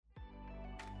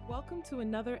Welcome to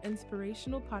another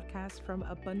inspirational podcast from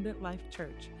Abundant Life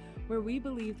Church, where we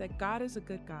believe that God is a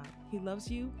good God. He loves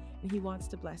you and He wants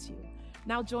to bless you.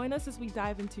 Now join us as we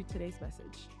dive into today's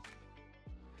message.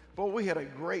 Well, we had a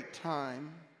great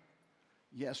time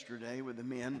yesterday with the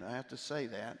men. I have to say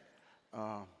that.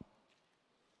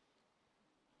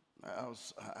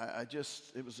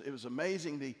 It was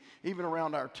amazing. Even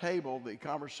around our table, the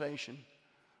conversation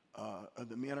of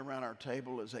the men around our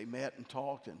table as they met and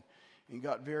talked and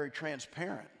got very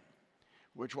transparent.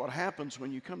 Which what happens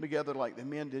when you come together like the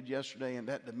men did yesterday in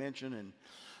that dimension,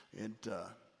 and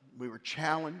we were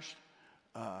challenged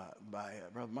by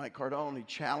Brother Mike Cardone. He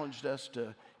challenged us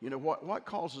to, what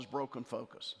causes broken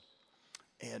focus,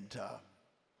 and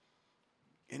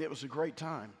it was a great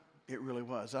time. It really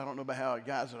was. I don't know about how the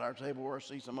guys at our table were. I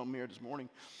see some of them here this morning.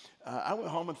 I went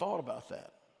home and thought about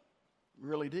that.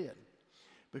 Really did.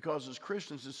 Because as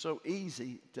Christians, it's so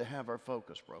easy to have our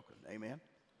focus broken. Amen?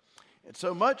 And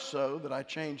so much so that I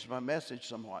changed my message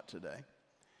somewhat today.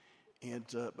 And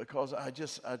because I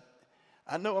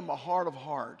know in my heart of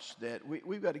hearts that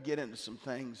we've got to get into some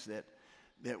things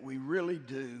that we really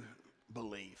do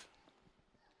believe.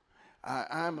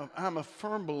 I'm a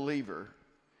firm believer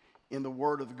in the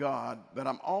Word of God, but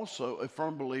I'm also a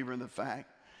firm believer in the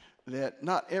fact that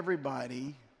not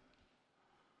everybody,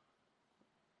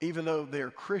 even though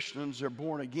they're Christians, they're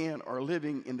born again, are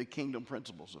living in the kingdom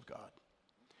principles of God.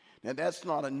 Now, that's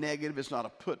not a negative. It's not a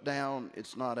put down.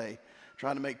 It's not a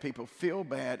trying to make people feel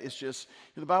bad. It's just,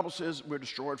 the Bible says we're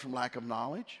destroyed from lack of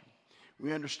knowledge.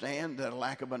 We understand that a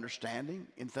lack of understanding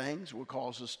in things will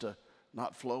cause us to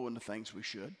not flow into things we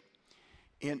should.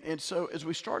 And so as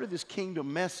we started this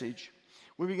kingdom message,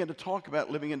 we began to talk about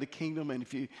living in the kingdom. And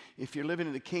if you're living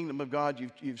in the kingdom of God,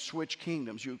 you've switched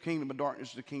kingdoms. You're kingdom of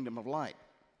darkness to the kingdom of light.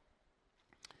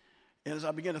 And as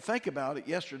I began to think about it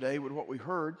yesterday with what we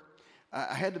heard,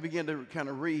 I had to begin to kind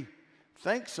of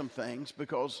rethink some things,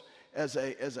 because as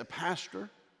a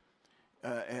pastor,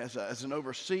 as an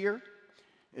overseer,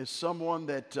 as someone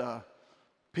that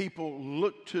people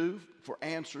look to for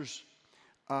answers,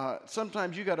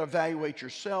 sometimes you got to evaluate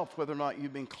yourself whether or not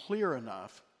you've been clear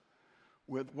enough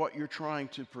with what you're trying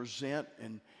to present,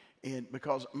 and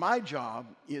because my job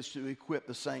is to equip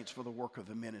the saints for the work of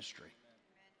the ministry.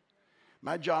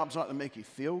 My job's not to make you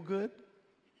feel good.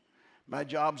 My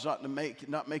job's not to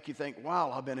make you think,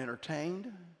 wow, I've been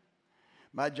entertained.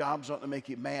 My job's not to make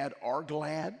you mad or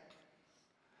glad.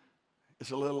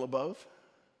 It's a little of both.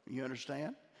 You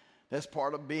understand? That's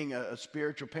part of being a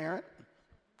spiritual parent.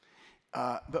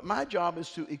 But my job is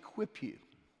to equip you.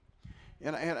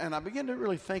 And I began to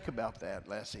really think about that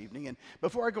last evening. And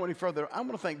before I go any further, I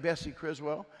want to thank Bessie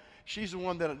Criswell. She's the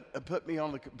one that put me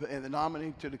on the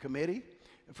nominee to the committee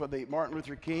for the Martin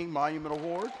Luther King Monument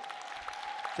Award.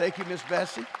 Thank you, Miss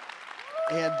Bessie.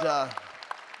 And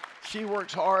she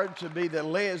works hard to be the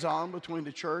liaison between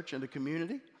the church and the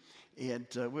community. And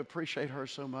we appreciate her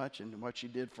so much and what she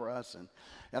did for us. And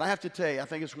I have to tell you, I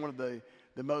think it's one of the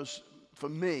most, for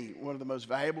me, one of the most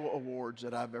valuable awards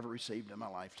that I've ever received in my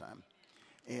lifetime.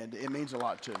 And it means a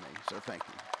lot to me, so thank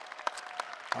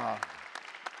you.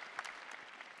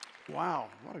 Wow,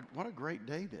 what a great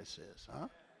day this is, huh?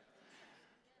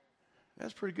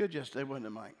 That's pretty good yesterday, wasn't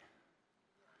it, Mike?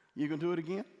 You gonna do it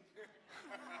again?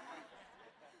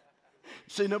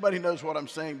 See, nobody knows what I'm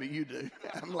saying, but you do.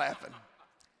 I'm laughing.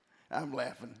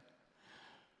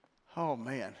 Oh,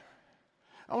 man.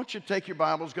 I want you to take your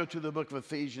Bibles, go to the book of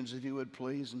Ephesians, if you would,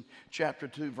 please, in chapter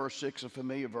 2, verse 6, a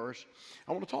familiar verse.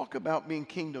 I want to talk about being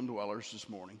kingdom dwellers this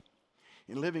morning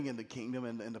and living in the kingdom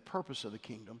and the purpose of the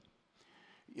kingdom.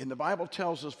 And the Bible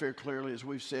tells us very clearly, as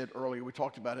we've said earlier, we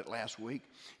talked about it last week,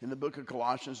 in the book of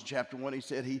Colossians, chapter 1, he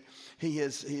said he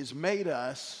has made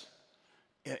us,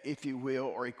 if you will,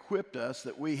 or equipped us,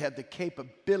 that we have the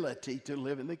capability to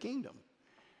live in the kingdom.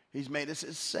 He's made us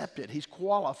accepted. He's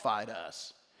qualified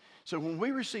us. So when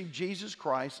we receive Jesus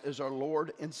Christ as our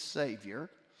Lord and Savior,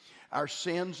 our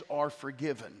sins are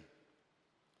forgiven.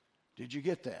 Did you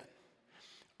get that?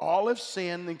 All have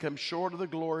sinned and come short of the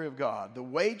glory of God. The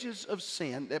wages of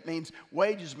sin, that means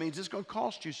wages means it's going to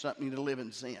cost you something to live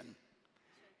in sin,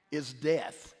 is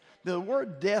death. The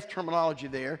word death terminology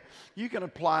there, you can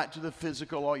apply it to the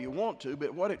physical all you want to,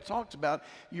 but what it talks about,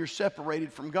 you're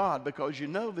separated from God because you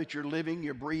know that you're living,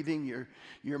 you're breathing, you're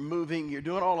moving, you're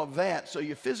doing all of that, so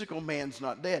your physical man's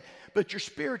not dead, but your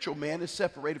spiritual man is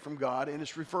separated from God, and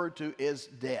it's referred to as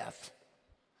death.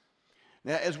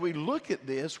 Now, as we look at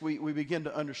this, we begin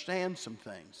to understand some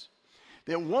things.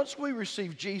 That once we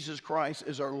receive Jesus Christ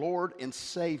as our Lord and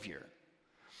Savior,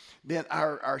 then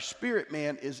our spirit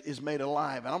man is made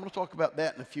alive. And I'm going to talk about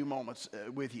that in a few moments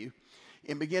with you.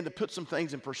 and begin to put some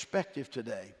things in perspective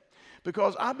today.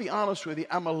 Because I'll be honest with you,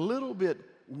 I'm a little bit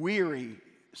weary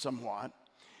somewhat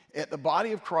at the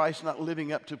body of Christ not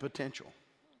living up to potential.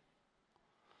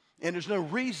 And there's no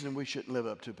reason we shouldn't live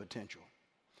up to potential.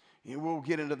 And we'll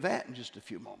get into that in just a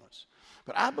few moments.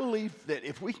 But I believe that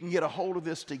if we can get a hold of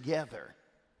this together,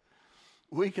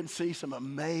 we can see some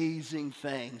amazing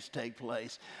things take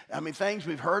place. I mean, things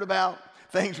we've heard about,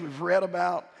 things we've read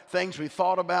about, things we've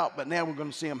thought about, but now we're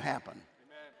going to see them happen. Amen.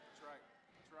 That's right.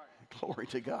 That's right. Glory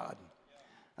to God.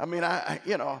 I mean,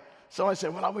 somebody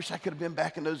said, well, I wish I could have been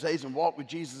back in those days and walked with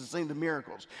Jesus and seen the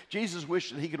miracles. Jesus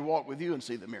wished that he could walk with you and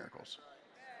see the miracles.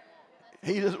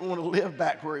 He doesn't want to live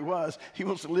back where he was. He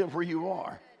wants to live where you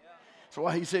are. That's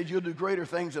why he said, you'll do greater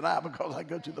things than I, because I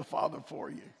go to the Father for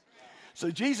you. So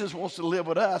Jesus wants to live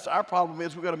with us. Our problem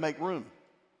is we've got to make room.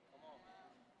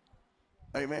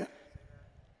 Amen.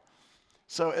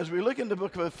 So as we look in the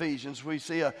book of Ephesians, we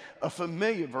see a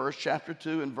familiar verse, chapter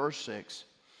 2 and verse 6.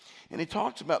 And he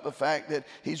talks about the fact that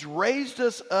he's raised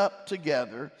us up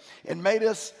together and made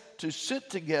us to sit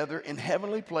together in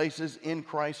heavenly places in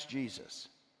Christ Jesus.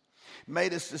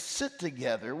 Made us to sit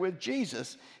together with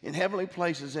Jesus in heavenly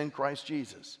places in Christ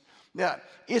Jesus. Now,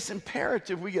 it's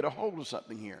imperative we get a hold of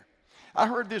something here. I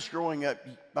heard this growing up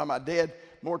by my dad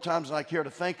more times than I care to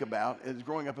think about, as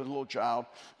growing up as a little child,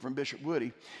 from Bishop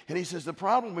Woody. And he says, the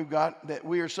problem we've got that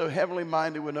we are so heavenly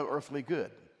minded with no earthly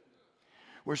good.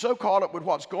 We're so caught up with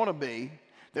what's going to be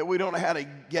that we don't know how to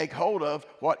get hold of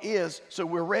what is, so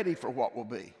we're ready for what will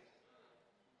be.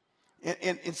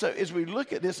 And so as we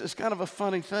look at this, it's kind of a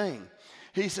funny thing.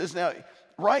 He says, now,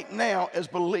 right now, as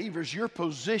believers, your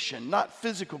position, not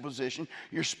physical position,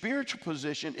 your spiritual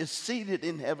position is seated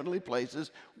in heavenly places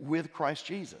with Christ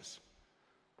Jesus.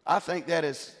 I think that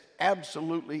is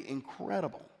absolutely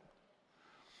incredible.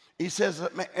 He says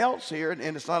something else here,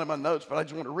 and it's not in my notes, but I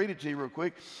just want to read it to you real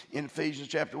quick. In Ephesians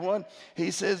chapter 1,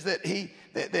 he says that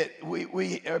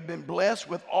we have been blessed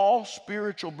with all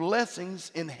spiritual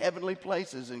blessings in heavenly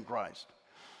places in Christ.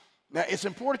 Now, it's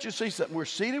important you see something. We're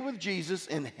seated with Jesus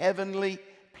in heavenly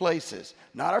places.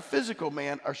 Not our physical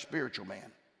man, our spiritual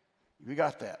man. You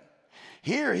got that?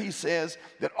 Here he says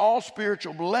that all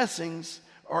spiritual blessings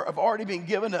have already been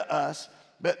given to us,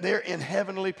 but they're in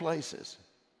heavenly places.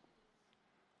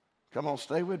 Come on,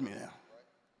 stay with me now.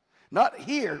 Not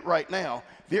here right now.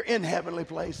 They're in heavenly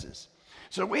places.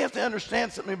 So we have to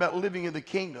understand something about living in the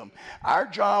kingdom. Our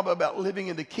job about living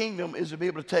in the kingdom is to be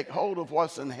able to take hold of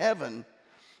what's in heaven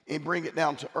and bring it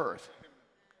down to earth.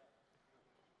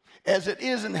 As it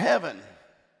is in heaven,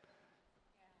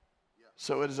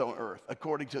 so it is on earth,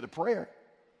 according to the prayer.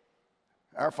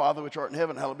 Our Father which art in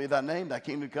heaven, hallowed be thy name. Thy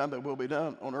kingdom come, thy will be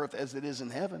done on earth as it is in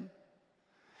heaven.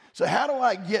 So how do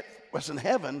I get what's in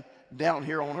heaven down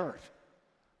here on earth?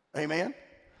 Amen?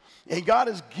 And God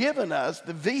has given us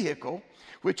the vehicle,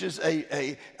 which is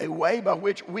a way by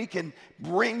which we can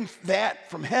bring that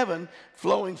from heaven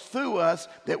flowing through us,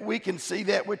 that we can see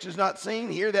that which is not seen,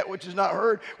 hear that which is not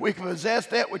heard. We can possess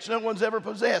that which no one's ever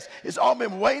possessed. It's all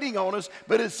been waiting on us,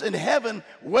 but it's in heaven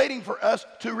waiting for us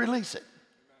to release it.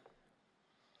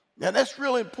 Now, that's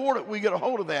really important we get a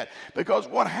hold of that, because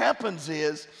what happens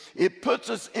is it puts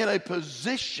us in a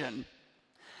position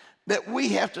that we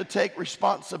have to take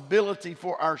responsibility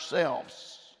for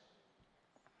ourselves.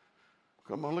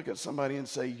 Come on, look at somebody and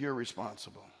say, you're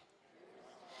responsible.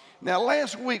 Now,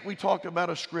 last week we talked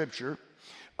about a scripture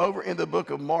over in the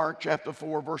book of Mark, chapter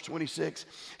 4, verse 26.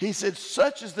 He said,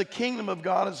 such is the kingdom of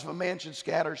God as if a man should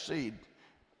scatter seed.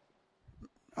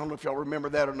 I don't know if y'all remember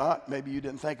that or not. Maybe you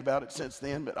didn't think about it since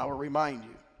then, but I'll remind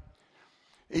you.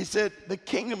 He said, the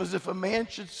kingdom is if a man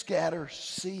should scatter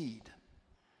seed.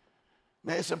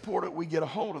 Now, it's important we get a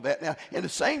hold of that. Now, in the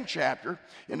same chapter,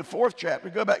 in the 4th chapter,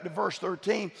 go back to verse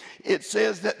 13, it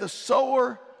says that the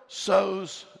sower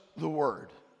sows the word.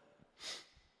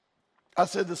 I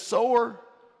said the sower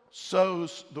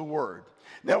sows the word.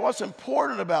 Now, what's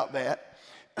important about that,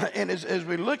 and as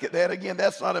we look at that, again,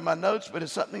 that's not in my notes, but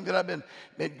it's something that I've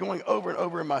been going over and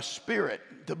over in my spirit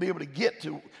to be able to get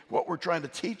to what we're trying to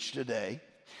teach today,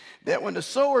 that when the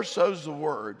sower sows the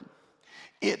word,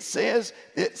 it says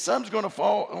that some's going to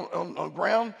fall on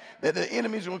ground, that the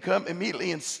enemy's going to come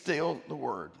immediately and steal the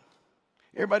word.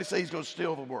 Everybody say he's going to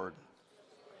steal the word.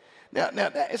 Now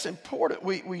that it's important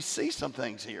we see some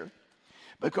things here.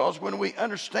 Because when we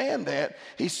understand that,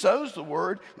 he sows the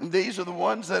word, and these are the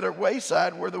ones that are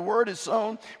wayside where the word is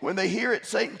sown. When they hear it,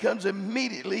 Satan comes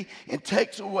immediately and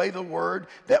takes away the word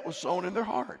that was sown in their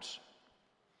hearts.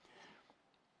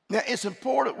 Now, it's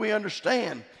important we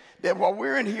understand that while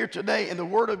we're in here today and the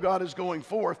word of God is going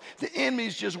forth, the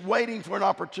enemy's just waiting for an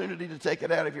opportunity to take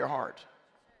it out of your heart.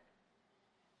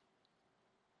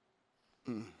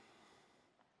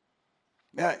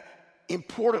 Now,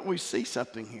 important we see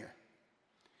something here.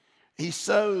 He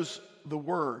sows the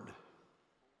word.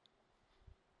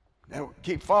 Now,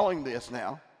 keep following this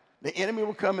now. The enemy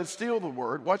will come and steal the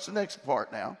word. Watch the next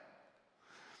part now.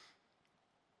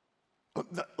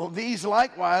 These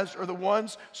likewise are the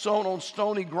ones sown on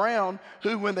stony ground,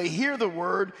 who when they hear the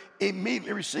word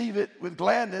immediately receive it with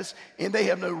gladness, and they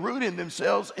have no root in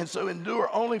themselves, and so endure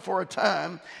only for a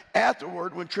time.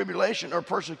 Afterward, when tribulation or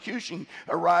persecution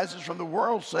arises from the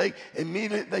world's sake,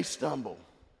 immediately they stumble.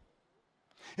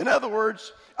 In other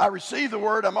words, I receive the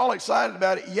word, I'm all excited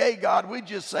about it. Yay, God, we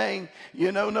just sang,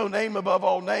 no name above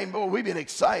all name. Boy, we've been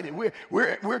excited.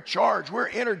 We're charged. We're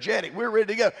energetic. We're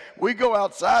ready to go. We go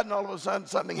outside and all of a sudden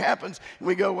something happens and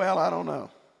we go, well, I don't know.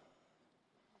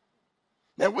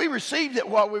 Now, we received it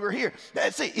while we were here.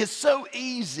 See, it's so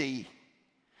easy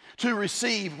to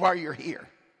receive while you're here.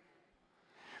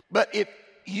 But if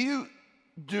you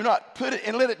do not put it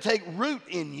and let it take root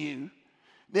in you,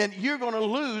 then you're going to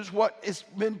lose what has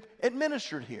been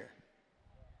administered here.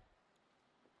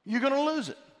 You're going to lose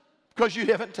it because you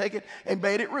haven't taken and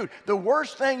made it root. The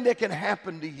worst thing that can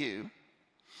happen to you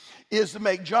is to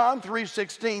make John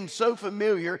 3:16 so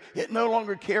familiar it no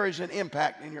longer carries an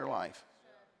impact in your life.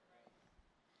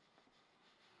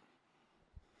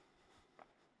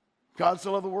 God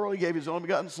so loved the world, he gave his only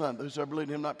begotten Son. Those who believe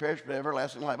in him not perish but have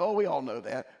everlasting life. Oh, we all know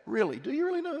that. Really? Do you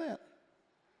really know that?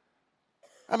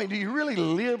 I mean, do you really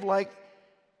live like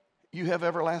you have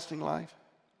everlasting life?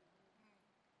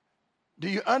 Do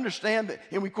you understand that?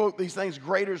 And we quote these things,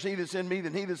 greater is he that's in me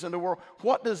than he that's in the world.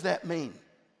 What does that mean?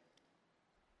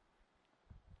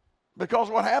 Because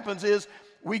what happens is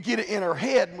we get it in our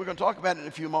head, and we're going to talk about it in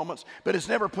a few moments, but it's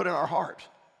never put in our heart.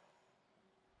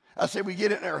 I say we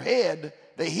get it in our head,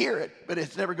 they hear it, but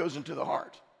it never goes into the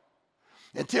heart.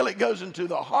 Until it goes into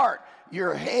the heart,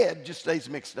 your head just stays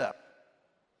mixed up.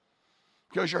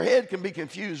 Because your head can be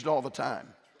confused all the time.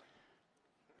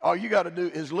 All you got to do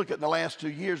is look at the last 2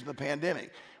 years of the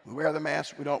pandemic. We wear the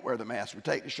mask, we don't wear the mask. We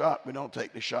take the shot, we don't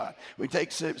take the shot. We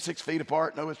take 6 feet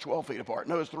apart, no, it's 12 feet apart.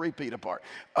 No, it's 3 feet apart.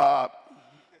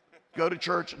 Go to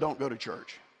church, don't go to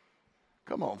church.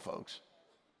 Come on, folks.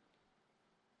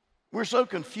 We're so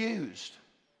confused.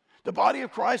 The body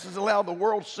of Christ has allowed the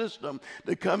world system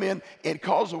to come in and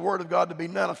cause the word of God to be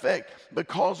none effect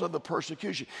because of the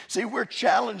persecution. See, we're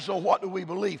challenged on what do we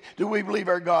believe. Do we believe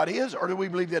our God is, or do we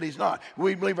believe that he's not? Do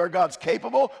we believe our God's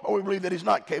capable, or we believe that he's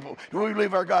not capable? Do we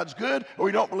believe our God's good, or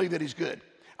we don't believe that he's good?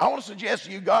 I want to suggest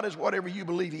to you, God is whatever you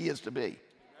believe he is to be.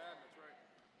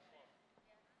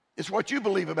 It's what you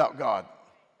believe about God.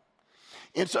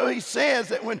 And so he says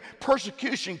that when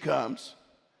persecution comes,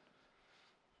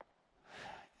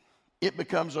 it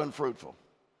becomes unfruitful.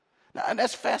 Now, and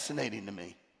that's fascinating to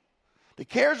me. The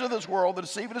cares of this world, the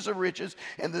deceitfulness of riches,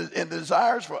 and the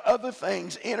desires for other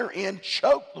things enter in,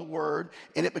 choke the word,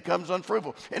 and it becomes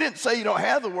unfruitful. It didn't say you don't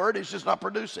have the word, it's just not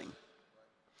producing.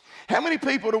 How many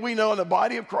people do we know in the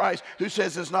body of Christ who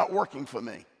says it's not working for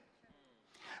me?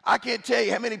 I can't tell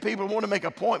you how many people want to make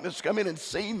appointments to come in and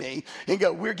see me and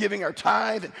go, we're giving our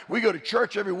tithe, and we go to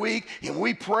church every week, and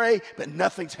we pray, but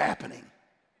nothing's happening.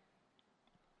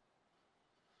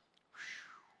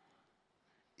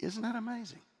 Isn't that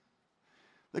amazing?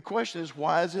 The question is,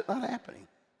 why is it not happening?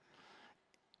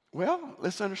 Well,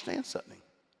 let's understand something.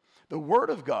 The Word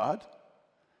of God,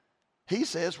 he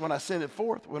says, when I send it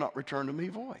forth, will not return to me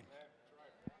void.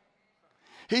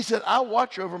 He said, I'll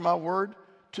watch over my word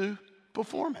to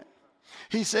perform it.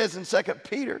 He says in 2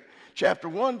 Peter chapter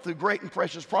 1, through great and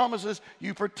precious promises,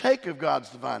 you partake of God's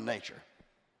divine nature.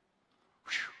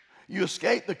 You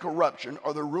escape the corruption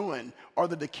or the ruin or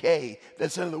the decay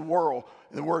that's in the world.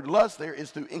 And the word lust there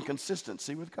is through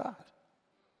inconsistency with God.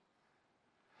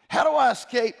 How do I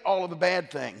escape all of the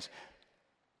bad things?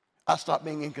 I stop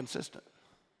being inconsistent.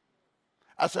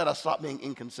 I said I stop being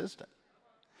inconsistent.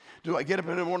 Do I get up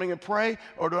in the morning and pray,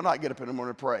 or do I not get up in the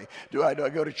morning and pray? Do I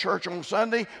go to church on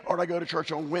Sunday, or do I go to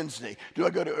church on Wednesday? Do I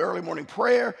go to early morning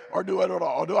prayer, or do I do it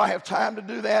all? Do I have time to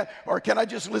do that, or can I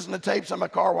just listen to tapes in my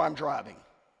car while I'm driving?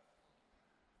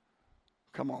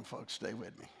 Come on, folks, stay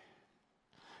with me.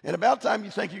 And about time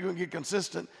you think you're going to get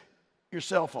consistent, your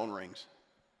cell phone rings.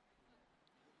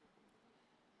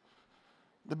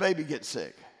 The baby gets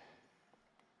sick.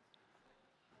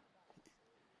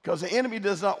 Because the enemy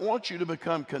does not want you to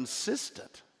become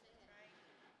consistent.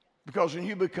 Because when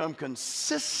you become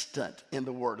consistent in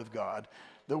the Word of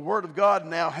God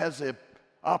now has the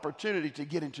opportunity to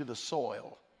get into the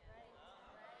soil.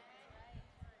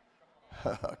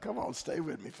 Come on, stay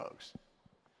with me, folks.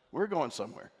 We're going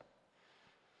somewhere.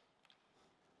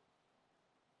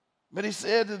 But he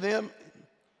said to them,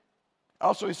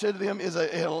 Also, he said to them, is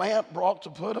a lamp brought to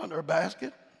put under a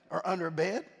basket or under a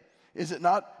bed? Is it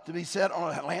not to be set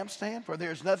on a lampstand? For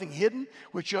there is nothing hidden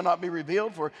which shall not be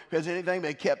revealed, for because anything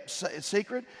they kept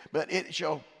secret, but it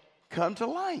shall come to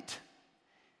light.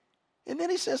 And then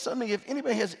he says something, if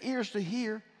anybody has ears to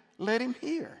hear, let him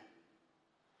hear.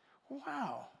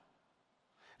 Wow.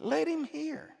 Let him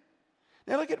hear.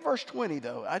 Now look at verse 20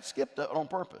 though. I skipped that on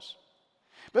purpose.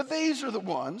 But these are the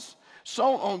ones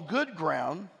sown on good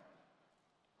ground.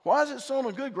 Why is it sown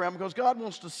on good ground? Because God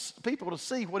wants people to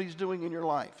see what he's doing in your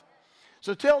life.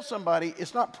 So tell somebody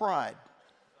it's not pride.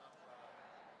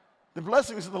 The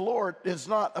blessings of the Lord is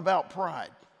not about pride.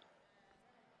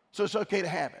 So it's okay to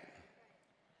have it.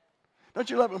 Don't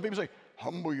you love it when people say,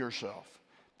 humble yourself?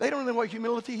 They don't know what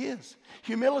humility is.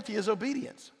 Humility is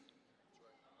obedience.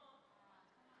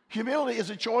 Humility is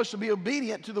a choice to be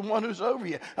obedient to the one who's over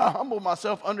you. I humble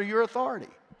myself under your authority.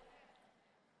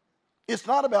 It's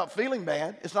not about feeling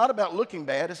bad. It's not about looking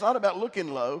bad. It's not about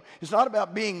looking low. It's not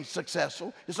about being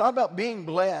successful. It's not about being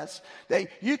blessed.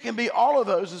 You can be all of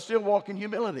those and still walk in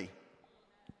humility.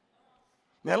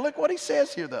 Now look what he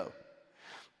says here though.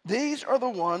 These are the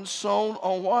ones sown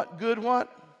on what? Good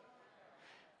what?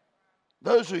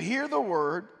 Those who hear the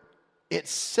word,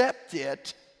 accept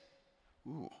it.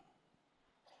 Ooh.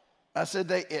 I said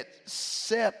they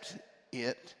accept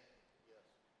it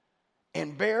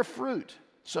and bear fruit.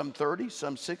 Some 30,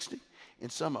 some 60,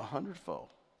 and some 100-fold.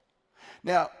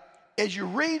 Now, as you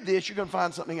read this, you're going to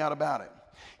find something out about it.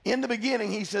 In the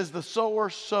beginning, he says the sower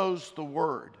sows the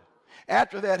word.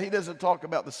 After that, he doesn't talk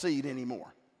about the seed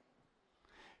anymore.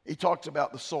 He talks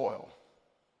about the soil.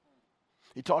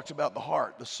 He talks about the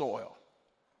heart, the soil.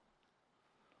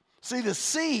 See, the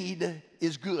seed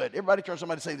is good. Everybody turn to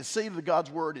somebody and say, the seed of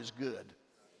God's word is good.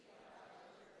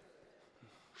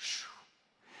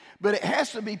 But it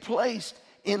has to be placed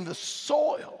in the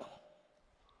soil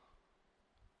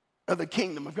of the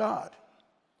kingdom of God.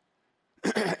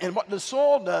 And what the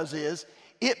soil does is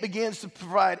it begins to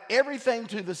provide everything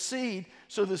to the seed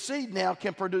so the seed now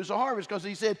can produce a harvest. Because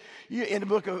he said in the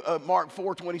book of Mark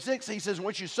 4:26, he says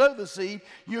once you sow the seed,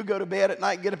 you'll go to bed at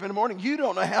night and get up in the morning. You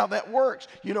don't know how that works.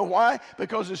 You know why?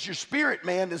 Because it's your spirit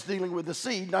man that's dealing with the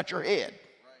seed, not your head.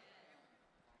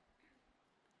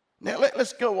 Now,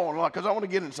 let's go on, because I want to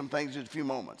get into some things in a few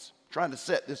moments. I'm trying to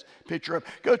set this picture up.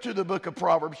 Go to the book of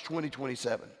Proverbs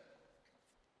 20:27.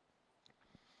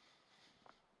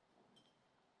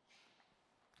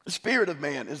 The spirit of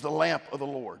man is the lamp of the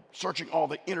Lord, searching all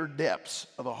the inner depths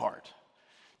of the heart.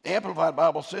 The Amplified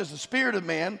Bible says the spirit of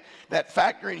man, that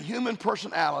factor in human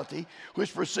personality,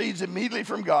 which proceeds immediately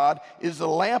from God, is the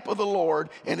lamp of the Lord,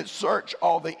 and it searches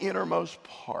all the innermost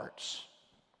parts.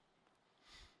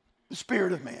 The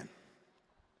spirit of man.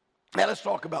 Now let's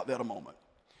talk about that a moment.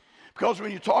 Because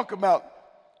when you talk about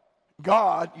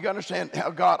God, you got to understand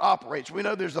how God operates. We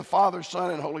know there's the Father,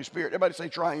 Son, and Holy Spirit. Everybody say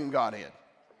triune Godhead.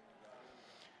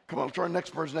 Come on, turn to the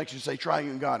next person next to you and say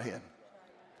triune Godhead.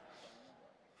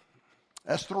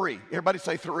 That's three. Everybody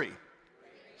say three.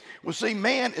 Well, see,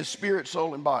 man is spirit,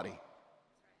 soul, and body.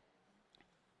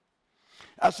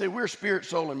 I say we're spirit,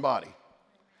 soul, and body.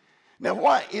 Now,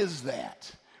 why is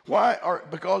that?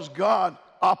 Because God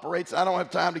operates. I don't have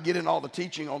time to get in all the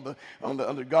teaching on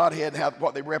the Godhead and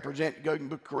what they represent. Go to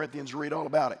Book of Corinthians and read all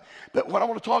about it. But what I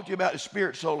want to talk to you about is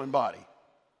spirit, soul, and body.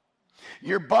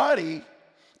 Your body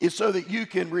is so that you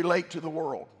can relate to the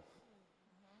world.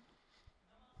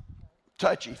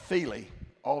 Touchy, feely,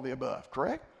 all the above,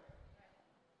 correct?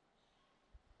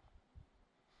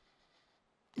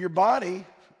 Your body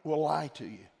will lie to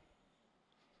you.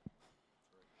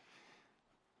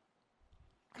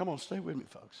 Come on, stay with me,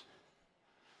 folks.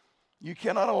 You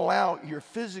cannot allow your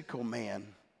physical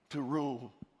man to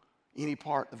rule any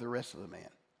part of the rest of the man.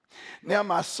 Now,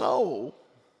 my soul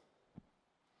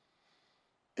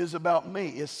is about me,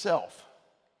 it's self.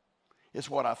 It's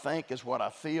what I think, it's what I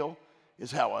feel,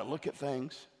 it's how I look at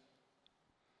things.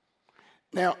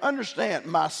 Now, understand,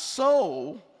 my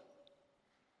soul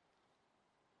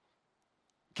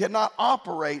cannot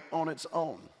operate on its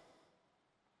own.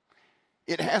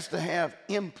 It has to have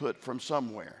input from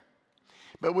somewhere.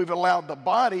 But we've allowed the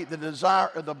body, the desire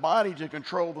of the body to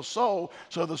control the soul,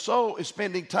 so the soul is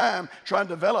spending time trying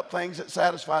to develop things that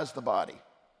satisfies the body.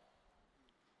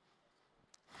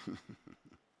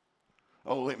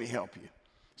 Oh, let me help you.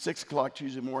 6 o'clock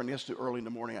Tuesday morning, it's too early in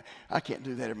the morning. I can't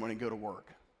do that every morning and go to work.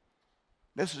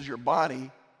 This is your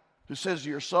body who says to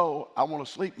your soul, I want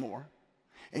to sleep more.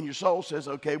 And your soul says,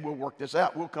 okay, we'll work this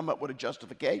out. We'll come up with a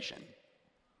justification.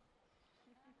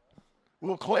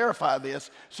 We'll clarify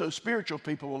this so spiritual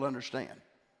people will understand.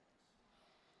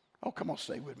 Oh, come on,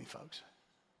 stay with me, folks.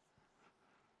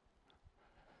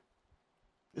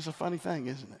 It's a funny thing,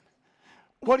 isn't it?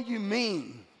 What do you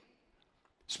mean,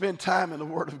 spend time in the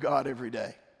Word of God every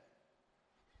day?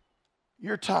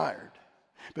 You're tired.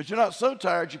 But you're not so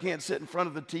tired you can't sit in front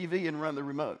of the TV and run the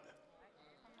remote.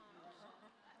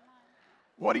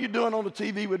 What are you doing on the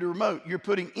TV with the remote? You're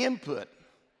putting input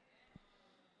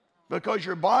because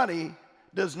your body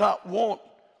does not want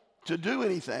to do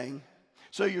anything,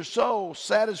 so your soul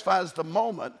satisfies the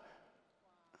moment.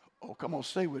 Oh, come on,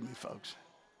 stay with me, folks.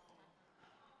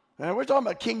 Now, we're talking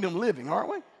about kingdom living, aren't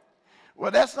we?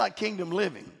 Well, that's not kingdom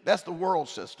living. That's the world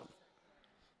system.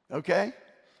 Okay?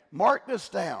 Mark this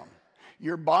down.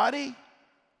 Your body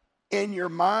and your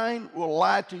mind will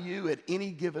lie to you at any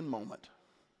given moment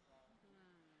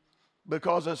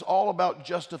because it's all about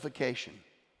justification.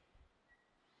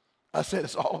 I said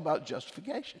it's all about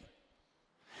justification.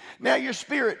 Now, your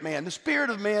spirit man, the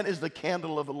spirit of man is the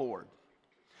candle of the Lord.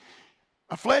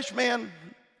 A flesh man,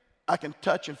 I can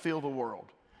touch and feel the world.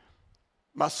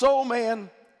 My soul man,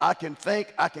 I can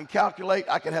think, I can calculate,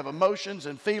 I can have emotions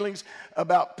and feelings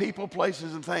about people,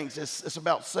 places, and things. It's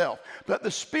about self. But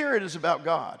the spirit is about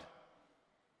God.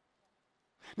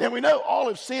 Now, we know all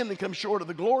have sinned and come short of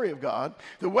the glory of God.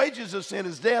 The wages of sin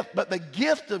is death, but the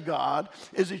gift of God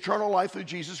is eternal life through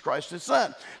Jesus Christ, His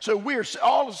Son. So we're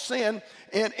all of sin,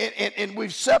 and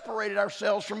we've separated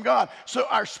ourselves from God. So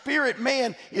our spirit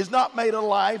man is not made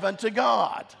alive unto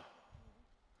God.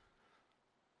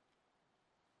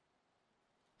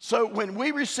 So when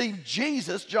we receive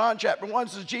Jesus, John chapter 1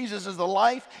 says Jesus is the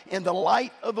life and the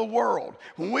light of the world.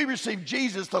 When we receive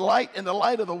Jesus, the light and the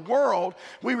light of the world,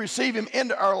 we receive Him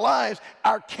into our lives.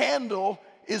 Our candle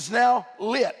is now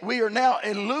lit. We are now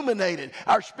illuminated.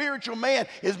 Our spiritual man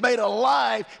is made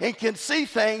alive and can see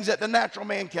things that the natural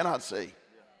man cannot see.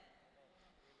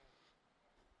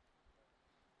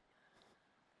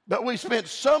 But we spent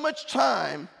so much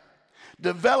time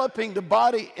developing the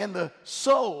body and the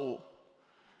soul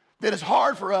that it's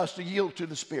hard for us to yield to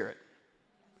the Spirit.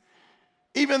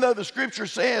 Even though the Scripture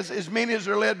says, as many as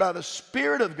are led by the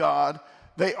Spirit of God,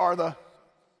 they are the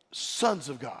sons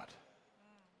of God.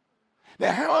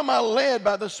 Now, how am I led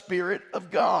by the Spirit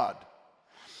of God?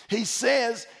 He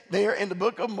says there in the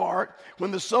book of Mark,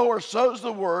 when the sower sows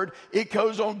the word, it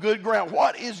goes on good ground.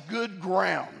 What is good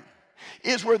ground?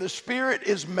 It's where the Spirit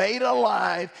is made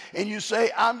alive, and you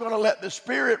say, I'm going to let the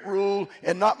Spirit rule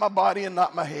and not my body and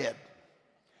not my head.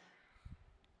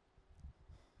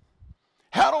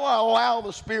 How do I allow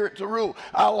the Spirit to rule?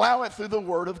 I allow it through the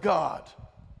Word of God.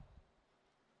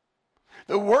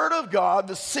 The Word of God,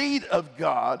 the seed of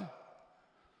God,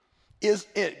 is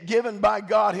given by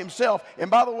God Himself.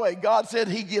 And by the way, God said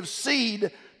He gives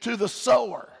seed to the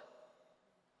sower.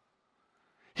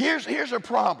 Here's a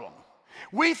problem.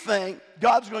 We think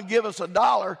God's going to give us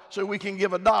 $1 so we can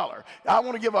give $1. I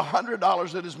want to give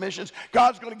 $100 at His missions.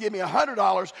 God's going to give me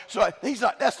 $100, so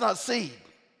that's not seed.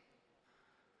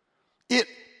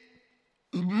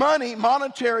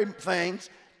 Monetary things,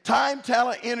 time,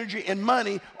 talent, energy, and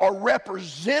money are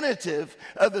representative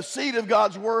of the seed of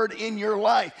God's word in your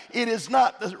life. It is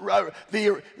not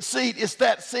the seed, it's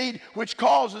that seed which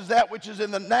causes that which is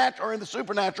in the natural or in the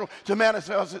supernatural to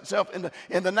manifest itself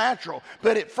in the natural.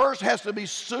 But it first has to be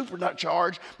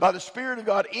supercharged by the Spirit of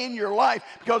God in your life,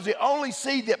 because the only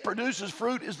seed that produces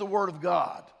fruit is the Word of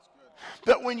God.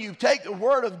 But when you take the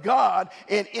Word of God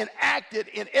and enact it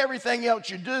in everything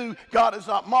else you do, God is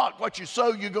not mocked. What you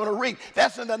sow, you're going to reap.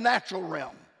 That's in the natural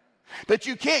realm. But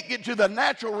you can't get to the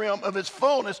natural realm of its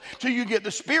fullness till you get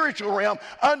the spiritual realm,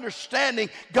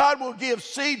 understanding God will give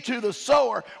seed to the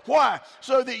sower. Why?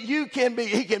 So that He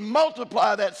can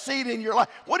multiply that seed in your life.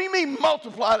 What do you mean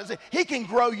multiply that seed? He can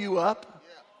grow you up.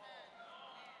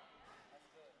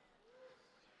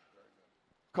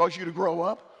 Cause you to grow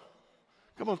up.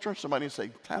 Come on, turn to somebody and say,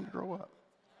 time to grow up.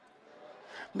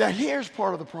 Now, here's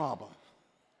part of the problem.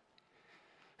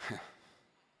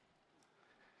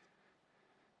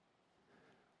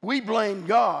 We blame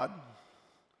God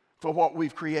for what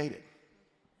we've created.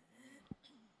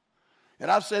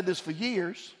 And I've said this for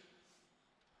years,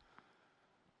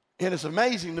 and it's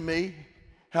amazing to me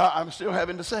how I'm still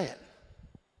having to say it.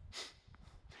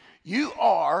 You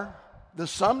are the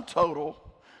sum total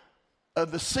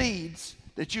of the seeds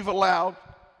that you've allowed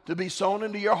to be sown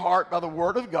into your heart by the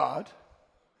Word of God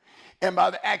and by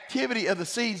the activity of the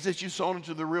seeds that you've sown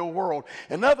into the real world.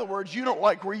 In other words, you don't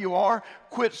like where you are,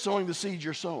 quit sowing the seeds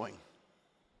you're sowing.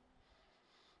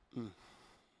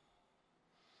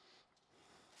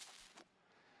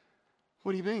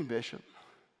 What do you mean, Bishop?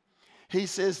 He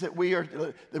says that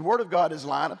the Word of God is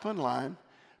line upon line,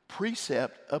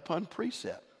 precept upon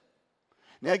precept.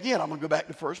 Now again, I'm going to go back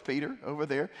to 1 Peter over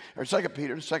there, or 2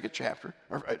 Peter, the second chapter,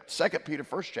 or 2 Peter,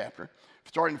 first chapter,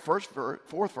 starting fourth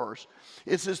verse.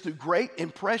 It says, through great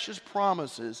and precious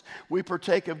promises, we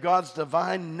partake of God's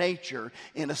divine nature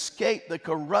and escape the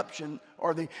corruption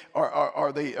or the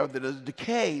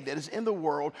decay that is in the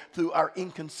world through our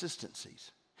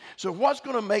inconsistencies. So what's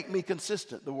going to make me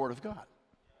consistent? The Word of God.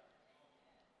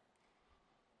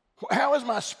 How is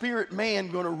my spirit man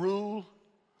going to rule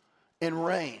and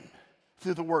reign?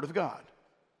 Through the Word of God.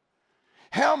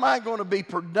 How am I going to be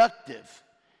productive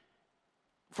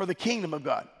for the kingdom of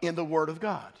God? In the Word of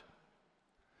God.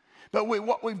 But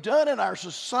what we've done in our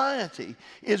society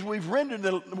is we've rendered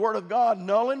the Word of God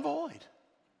null and void.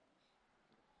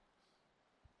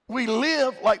 We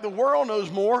live like the world knows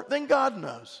more than God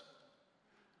knows.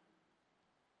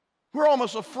 We're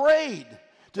almost afraid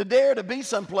to dare to be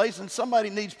someplace and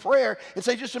somebody needs prayer and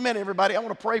say, just a minute, everybody, I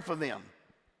want to pray for them.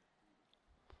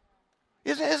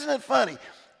 Isn't it funny?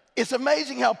 It's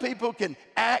amazing how people can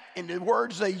act in the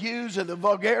words they use and the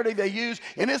vulgarity they use.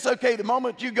 And it's okay. The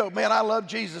moment you go, man, I love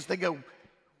Jesus, they go,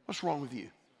 what's wrong with you?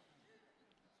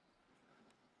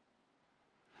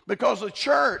 Because the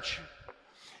church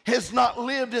has not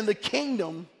lived in the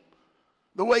kingdom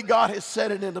the way God has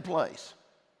set it into place.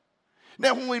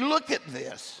 Now, when we look at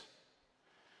this,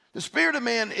 the spirit of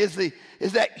man is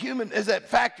that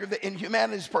factor that in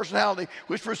humanity's personality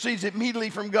which proceeds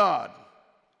immediately from God.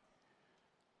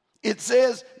 It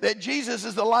says that Jesus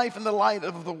is the life and the light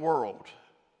of the world.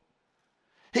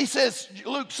 He says,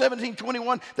 Luke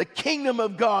 17:21, the kingdom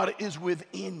of God is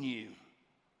within you.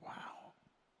 Wow.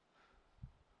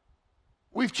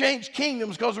 We've changed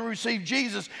kingdoms because we received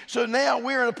Jesus. So now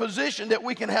we're in a position that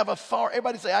we can have authority.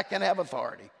 Everybody say, I can have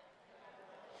authority.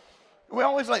 We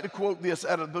always like to quote this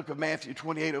out of the book of Matthew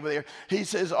 28 over there. He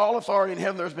says, all authority in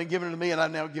heaven and earth has been given to me, and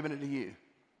I've now given it to you.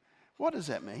 What does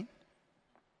that mean?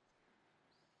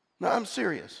 No, I'm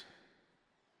serious.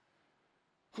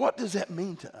 What does that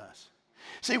mean to us?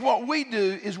 See, what we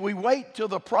do is we wait till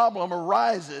the problem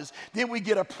arises, then we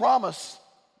get a promise.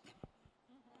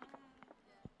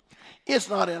 It's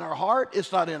not in our heart,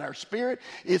 it's not in our spirit,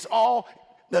 it's all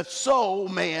the soul,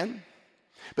 man.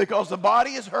 Because the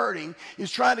body is hurting,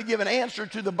 is trying to give an answer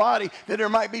to the body that there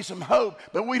might be some hope,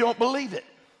 but we don't believe it.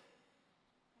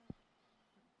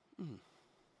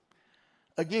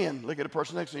 Again, look at a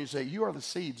person next to you and say, you are the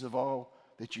seeds of all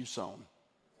that you've sown.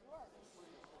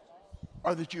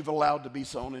 Or that you've allowed to be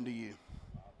sown into you.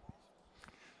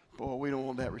 Boy, we don't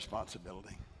want that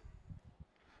responsibility.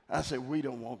 I say we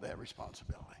don't want that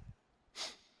responsibility.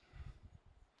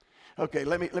 Okay,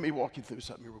 let me walk you through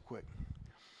something real quick.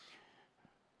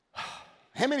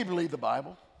 How many believe the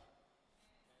Bible?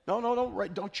 No,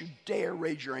 don't you dare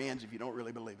raise your hands if you don't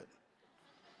really believe it.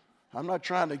 I'm not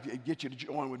trying to get you to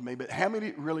join with me, but how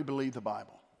many really believe the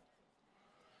Bible?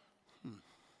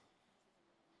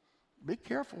 Be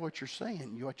careful what you're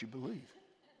saying, what you believe.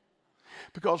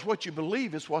 Because what you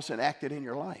believe is what's enacted in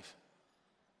your life.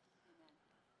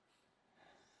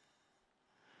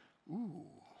 Ooh.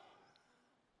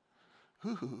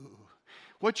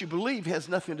 What you believe has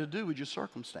nothing to do with your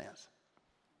circumstance.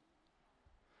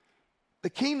 The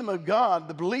kingdom of God,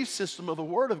 the belief system of the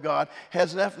Word of God,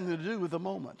 has nothing to do with the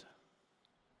moment.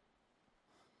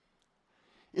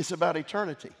 It's about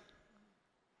eternity.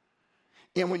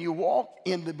 And when you walk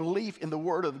in the belief in the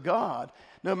Word of God,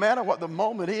 no matter what the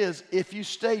moment is, if you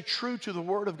stay true to the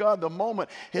Word of God, the moment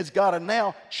has got to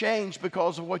now change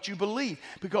because of what you believe.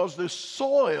 Because the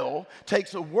soil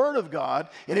takes the Word of God,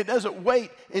 and it doesn't wait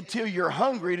until you're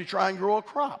hungry to try and grow a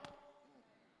crop.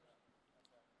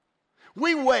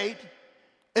 We wait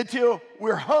until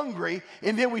we're hungry,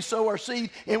 and then we sow our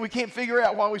seed, and we can't figure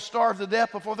out why we starve to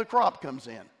death before the crop comes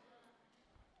in.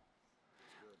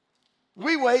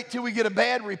 We wait till we get a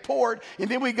bad report, and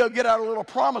then we go get out a little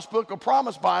promise book, a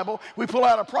promise Bible. We pull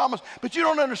out a promise, but you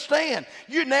don't understand.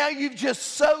 You've just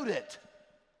sowed it.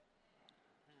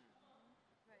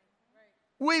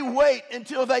 We wait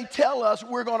until they tell us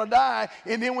we're going to die,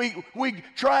 and then we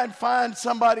try and find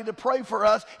somebody to pray for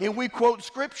us, and we quote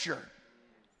Scripture.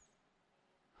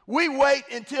 We wait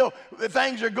until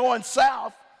things are going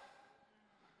south,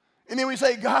 and then we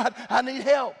say, God, I need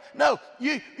help. No,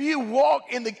 you walk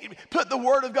put the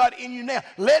Word of God in you now.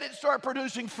 Let it start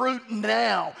producing fruit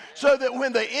now, so that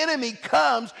when the enemy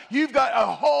comes, you've got a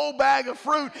whole bag of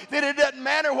fruit, that it doesn't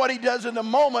matter what he does in the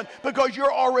moment, because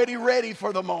you're already ready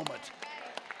for the moment.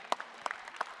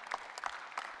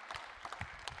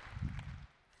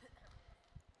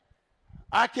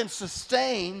 I can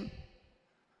sustain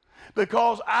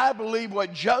because I believe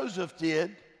what Joseph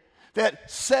did,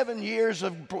 That 7 years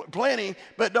of plenty,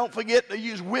 but don't forget to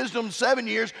use wisdom 7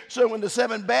 years, so when the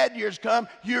 7 bad years come,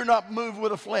 you're not moved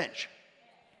with a flinch.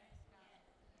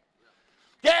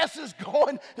 Gas is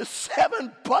going to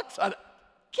 $7 a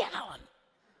gallon.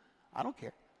 I don't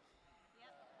care.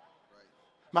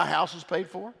 My house is paid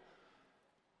for.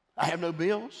 I have no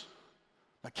bills.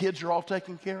 My kids are all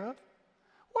taken care of.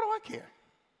 What do I care?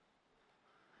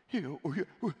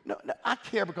 No, I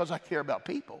care because I care about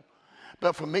people.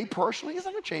 But for me personally, it's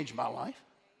not going to change my life.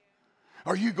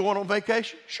 Are you going on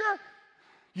vacation? Sure.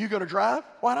 You going to drive?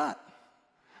 Why not?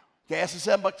 Gas is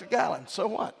 $7 a gallon. So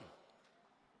what?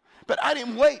 But I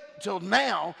didn't wait till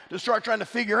now to start trying to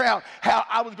figure out how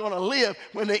I was going to live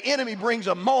when the enemy brings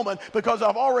a moment, because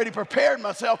I've already prepared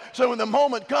myself. So when the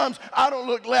moment comes, I don't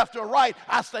look left or right.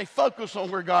 I stay focused on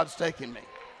where God's taking me.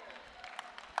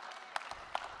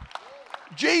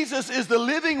 Jesus is the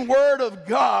living Word of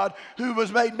God who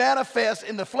was made manifest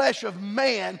in the flesh of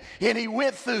man, and he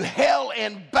went through hell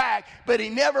and back, but he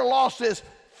never lost his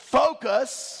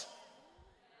focus.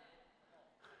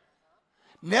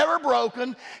 Never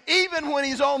broken. Even when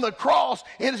he's on the cross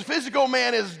and his physical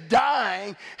man is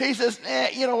dying, he says,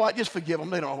 you know what, just forgive them.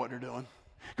 They don't know what they're doing.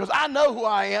 Because I know who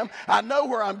I am. I know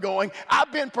where I'm going.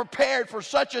 I've been prepared for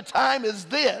such a time as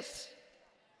this.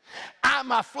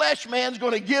 My flesh man's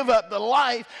going to give up the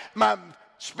life. My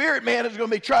spirit man is going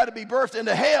to try to be birthed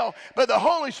into hell, but the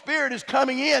Holy Spirit is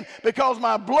coming in because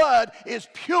my blood is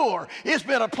pure. It's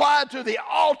been applied to the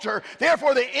altar.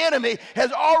 Therefore, the enemy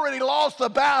has already lost the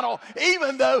battle,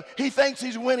 even though he thinks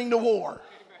he's winning the war.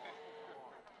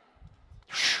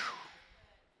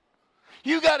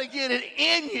 You got to get it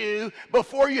in you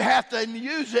before you have to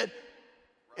use it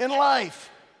in life.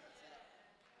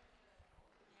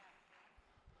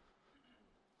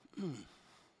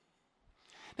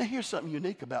 Now, here's something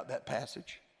unique about that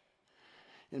passage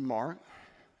in Mark.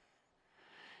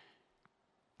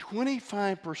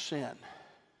 25%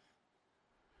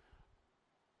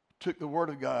 took the Word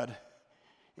of God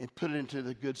and put it into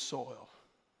the good soil.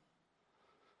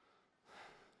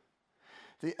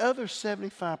 The other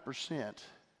 75%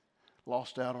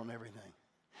 lost out on everything.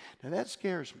 Now, that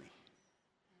scares me.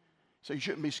 So you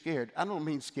shouldn't be scared. I don't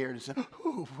mean scared and say,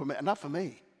 "Ooh, not for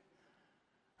me."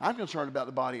 I'm concerned about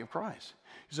the body of Christ.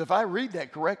 Because if I read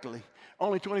that correctly,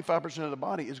 only 25% of the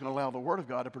body is going to allow the Word of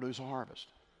God to produce a harvest.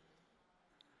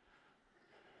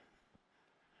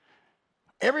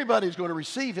 Everybody's going to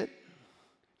receive it.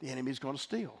 The enemy's going to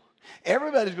steal.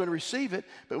 Everybody's going to receive it,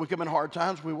 but when we come in hard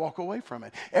times, we walk away from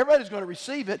it. Everybody's going to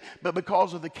receive it, but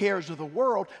because of the cares of the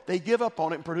world, they give up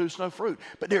on it and produce no fruit.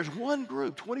 But there's one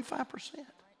group, 25%.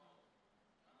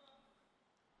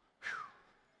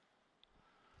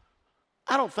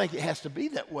 I don't think it has to be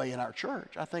that way in our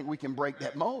church. I think we can break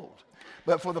that mold.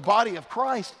 But for the body of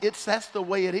Christ, that's the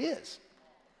way it is.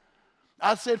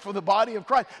 I said for the body of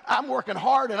Christ, I'm working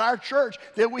hard in our church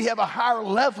that we have a higher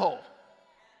level.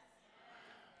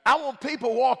 I want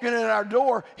people walking in our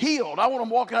door healed. I want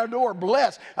them walking in our door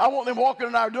blessed. I want them walking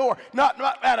in our door not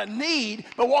out of need,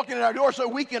 but walking in our door so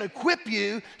we can equip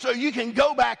you so you can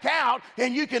go back out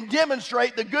and you can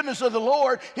demonstrate the goodness of the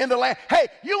Lord in the land. Hey,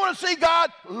 you want to see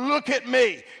God? Look at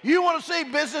me. You want to see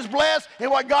business blessed and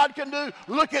what God can do?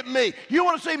 Look at me. You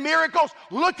want to see miracles?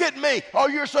 Look at me. Oh,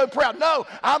 you're so proud. No,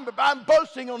 I'm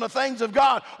boasting on the things of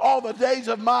God all the days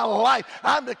of my life.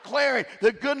 I'm declaring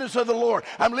the goodness of the Lord.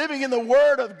 I'm living in the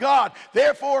Word of God.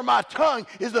 Therefore, my tongue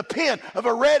is the pen of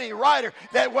a ready writer.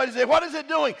 That what is it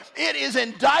doing? It is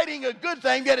inditing a good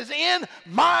thing that is in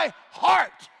my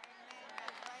heart.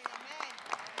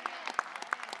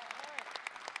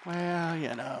 Well,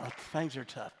 you know, things are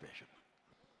tough, Bishop.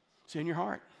 It's in your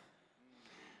heart.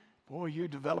 Boy, you're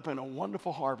developing a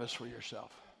wonderful harvest for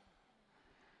yourself.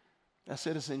 That's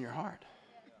it, it's in your heart.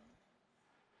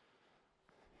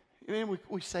 I mean,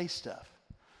 we say stuff.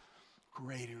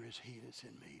 Greater is he that's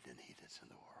in me than he that's in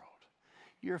the world.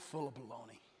 You're full of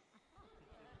baloney.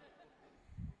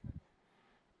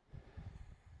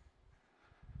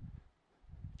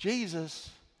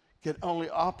 Jesus can only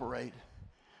operate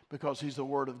because he's the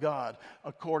Word of God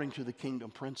according to the kingdom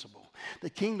principle. The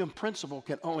kingdom principle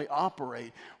can only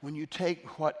operate when you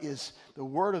take what is the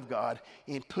Word of God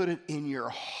and put it in your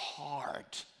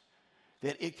heart,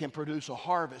 that it can produce a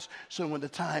harvest. So when the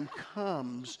time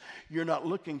comes, you're not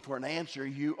looking for an answer,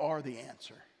 you are the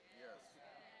answer.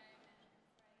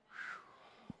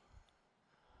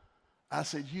 I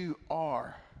said, you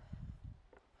are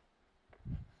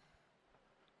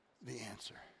the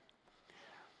answer.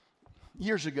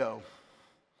 Years ago,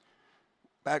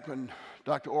 back when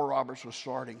Dr. Oral Roberts was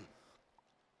starting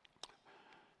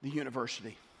the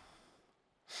university,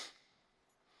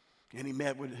 And he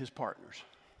met with his partners.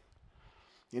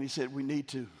 And he said, we need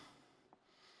to.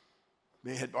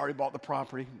 They had already bought the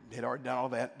property. They had already done all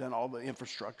that, done all the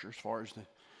infrastructure as far as the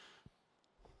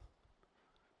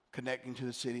connecting to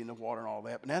the city and the water and all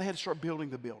that. But now they had to start building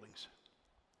the buildings.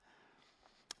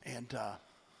 And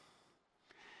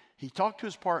he talked to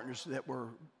his partners that were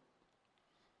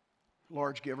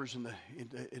large givers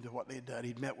into what they had done.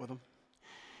 He'd met with them.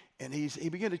 And he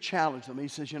began to challenge them. He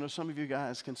says, some of you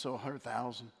guys can sow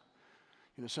 100,000.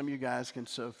 Some of you guys can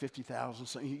sow 50,000.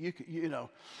 So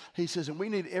he says, and we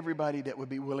need everybody that would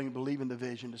be willing to believe in the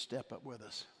vision to step up with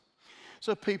us.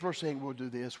 So people are saying, we'll do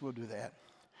this, we'll do that.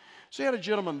 So he had a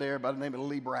gentleman there by the name of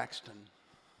Lee Braxton.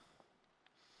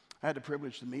 I had the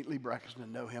privilege to meet Lee Braxton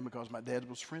and know him because my dad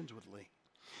was friends with Lee.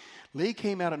 Lee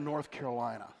came out of North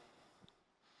Carolina.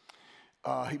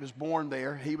 He was born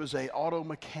there. He was an auto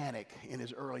mechanic in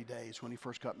his early days when he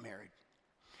first got married.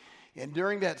 And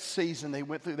during that season, they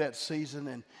went through that season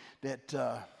and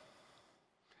that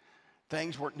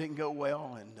things didn't go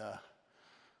well. And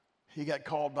he got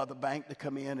called by the bank to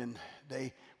come in, and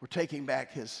they were taking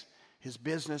back his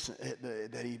business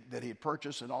that he had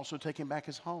purchased, and also taking back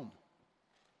his home.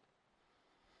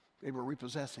 They were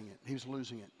repossessing it. He was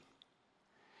losing it.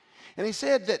 And he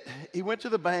said that he went to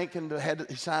the bank and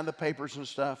he signed the papers and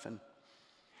stuff, and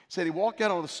said he walked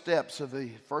out on the steps of the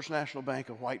First National Bank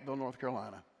of Whiteville, North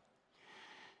Carolina.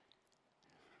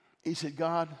 He said,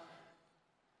 God,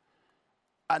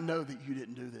 I know that you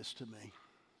didn't do this to me,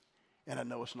 and I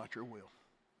know it's not your will.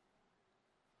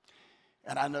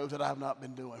 And I know that I've not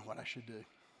been doing what I should do.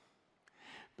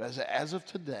 But as of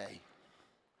today,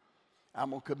 I'm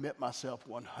going to commit myself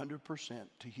 100%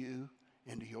 to you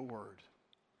and to your word.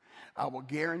 I will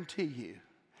guarantee you,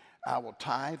 I will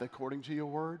tithe according to your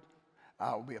word.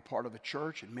 I will be a part of the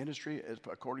church and ministry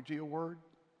according to your word.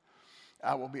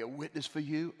 I will be a witness for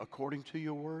you according to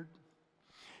your word.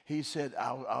 He said,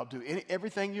 I'll do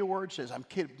everything your word says. I'm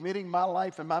committing my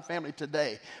life and my family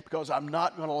today because I'm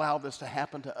not going to allow this to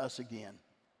happen to us again.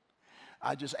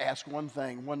 I just ask one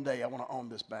thing. One day I want to own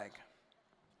this bank.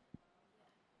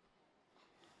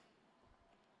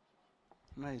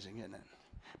 Amazing, isn't it?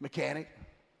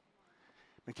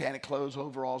 Mechanic clothes,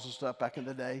 overalls and stuff back in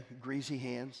the day. Greasy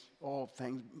hands, all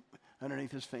things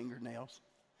underneath his fingernails.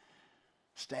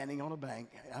 Standing on a bank,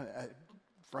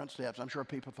 front steps. I'm sure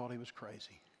people thought he was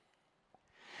crazy.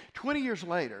 20 years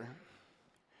later,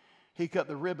 he cut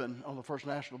the ribbon on the First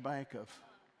National Bank of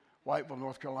Whiteville,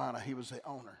 North Carolina. He was the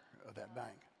owner of that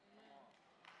bank.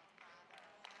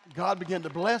 God began to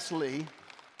bless Lee.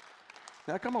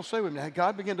 Now, come on, say with me.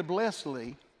 God began to bless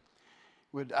Lee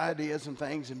with ideas and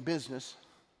things in business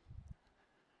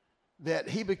that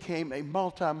he became a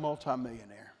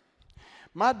multi-millionaire.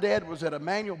 My dad was at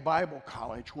Emmanuel Bible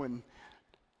College when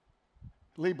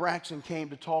Lee Braxton came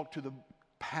to talk to the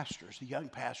pastors, the young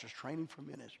pastors training for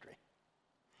ministry.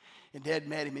 And Dad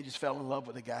met him. He just fell in love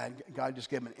with the guy, and God just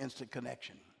gave him an instant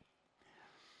connection.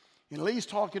 And Lee's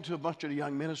talking to a bunch of the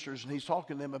young ministers, and he's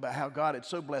talking to them about how God had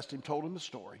so blessed him, told him the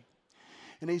story.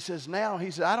 And he says,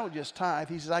 I don't just tithe.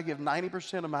 He says, I give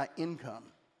 90% of my income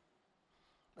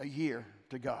a year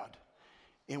to God.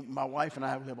 And my wife and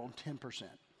I live on 10%.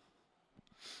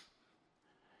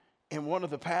 And one of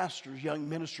the pastors, young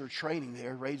minister training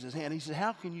there, raised his hand. He said,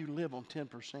 how can you live on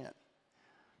 10%?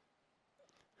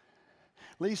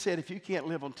 Lee said, if you can't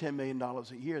live on $10 million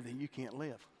a year, then you can't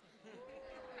live.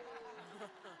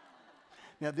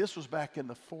 Now, this was back in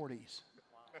the 40s.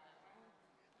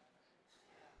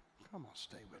 Come on,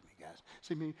 stay with me, guys.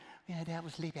 See me? Yeah, that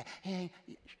was Lee. Hey,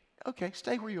 okay,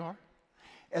 stay where you are.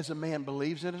 As a man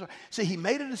believes in his heart. See, he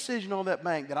made a decision on that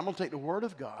bank that I'm going to take the word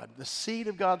of God, the seed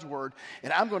of God's word,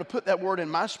 and I'm going to put that word in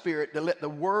my spirit to let the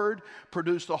word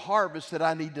produce the harvest that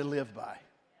I need to live by.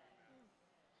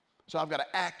 So I've got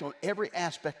to act on every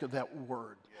aspect of that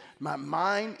word. My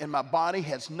mind and my body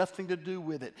has nothing to do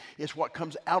with it. It's what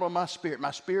comes out of my spirit.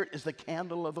 My spirit is the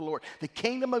candle of the Lord. The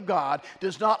kingdom of God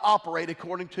does not operate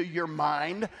according to your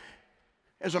mind,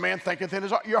 as a man thinketh in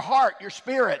his heart. Your heart, your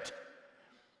spirit.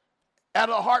 Out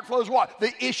of the heart flows what?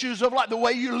 The issues of life. The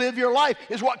way you live your life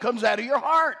is what comes out of your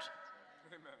heart.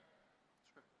 Amen.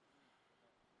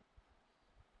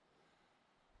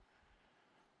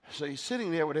 So he's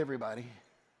sitting there with everybody.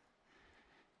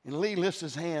 And Lee lifts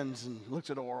his hands and looks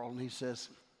at Oral and he says,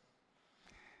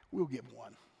 we'll give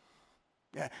one.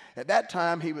 Yeah, at that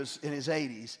time, he was in his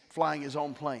 80s, flying his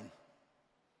own plane.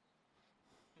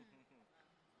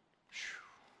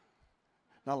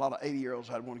 Not a lot of 80-year-olds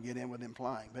I'd want to get in with him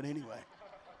flying, but anyway.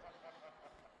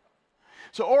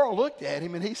 So Oral looked at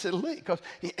him and he said, Lee, because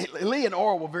Lee and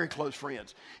Oral were very close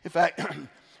friends. In fact,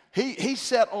 He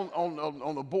sat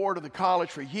on the board of the college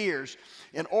for years,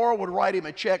 and Oral would write him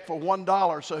a check for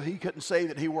 $1 so he couldn't say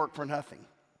that he worked for nothing.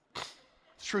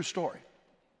 It's a true story.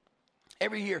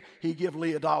 Every year, he'd give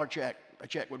Lee a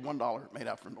check with $1 made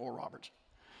out from Oral Roberts.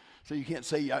 So you can't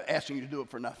say I'm asking you to do it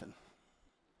for nothing.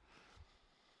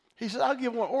 He said, I'll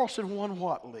give one. Oral said, one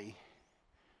what, Lee?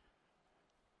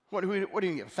 What do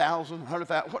you get, 1,000,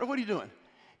 100,000? What are you doing?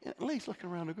 And Lee's looking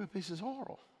around the group. He says,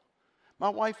 Oral, my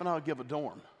wife and I will give a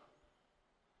dorm.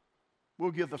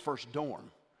 We'll give the first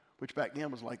dorm, which back then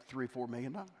was like $3 or $4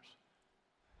 million.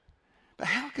 But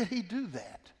how could he do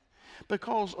that?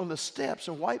 Because on the steps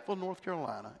in Whiteville, North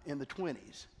Carolina, in the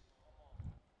 20s,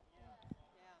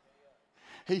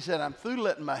 he said, I'm through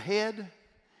letting my head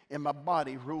and my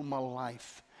body rule my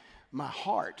life. My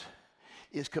heart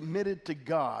is committed to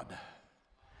God.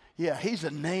 Yeah, he's a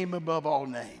name above all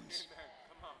names.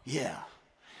 Yeah.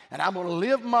 And I'm going to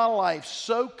live my life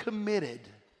so committed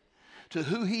to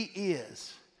who he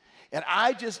is. And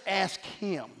I just ask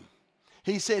him.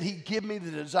 He said he'd give me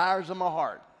the desires of my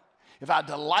heart. If I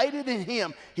delighted in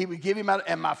him, he would give him out.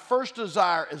 And my first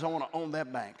desire is I want to own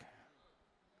that bank.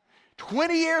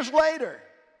 20 years later,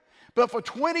 but for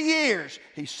 20 years,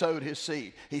 he sowed his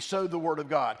seed. He sowed the word of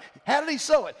God. How did he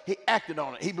sow it? He acted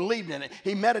on it. He believed in it.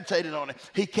 He meditated on it.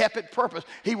 He kept it purpose.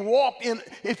 He walked in,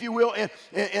 if you will, in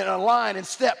a line and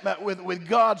step with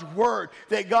God's word,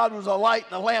 that God was a light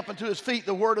and a lamp unto his feet,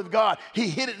 the word of God. He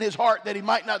hid it in his heart that he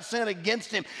might not sin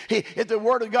against him. If the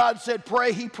word of God said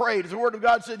pray, he prayed. If the word of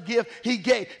God said give, he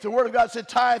gave. If the word of God said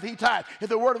tithe, he tithed. If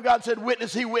the word of God said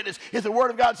witness, he witnessed. If the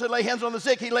word of God said lay hands on the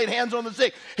sick, he laid hands on the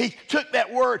sick. He took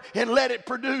that word and let it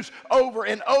produce over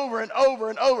and over and over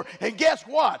and over. And guess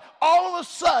what? All of a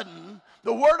sudden,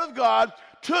 the Word of God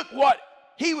took what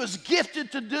he was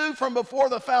gifted to do from before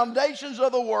the foundations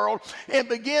of the world and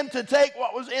began to take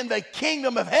what was in the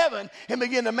kingdom of heaven and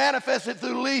begin to manifest it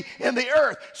through Lee in the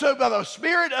earth. So by the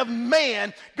Spirit of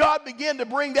man, God began to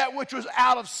bring that which was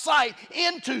out of sight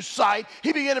into sight.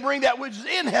 He began to bring that which is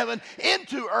in heaven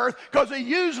into earth because he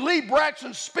used Lee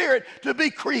Braxton's spirit to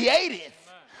be creative.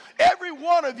 Every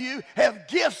one of you have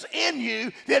gifts in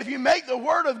you that if you make the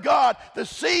Word of God the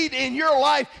seed in your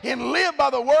life and live by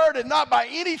the Word and not by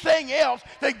anything else,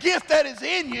 the gift that is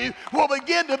in you will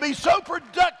begin to be so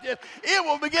productive, it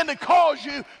will begin to cause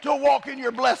you to walk in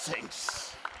your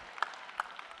blessings.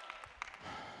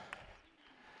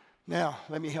 Now,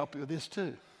 let me help you with this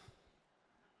too.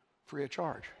 Free of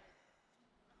charge.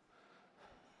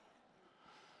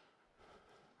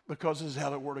 Because this is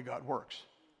how the Word of God works.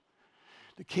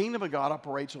 The kingdom of God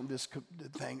operates on this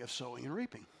thing of sowing and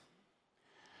reaping.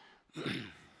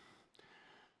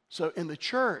 So in the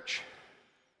church,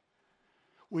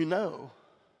 we know,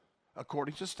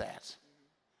 according to stats,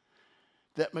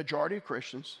 that majority of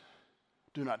Christians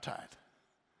do not tithe.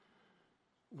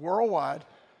 Worldwide,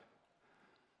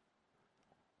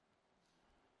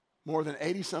 more than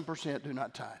 80% do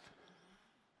not tithe.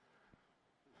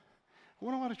 I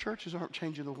wonder why the churches aren't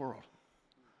changing the world.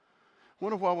 I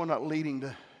wonder why we're not leading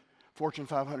the Fortune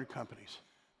 500 companies.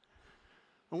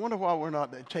 I wonder why we're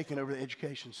not taking over the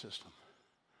education system.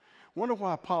 I wonder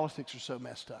why politics are so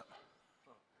messed up.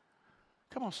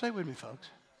 Come on, say with me, folks.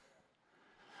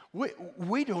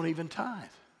 We don't even tithe.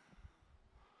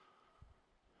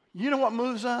 You know what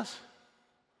moves us?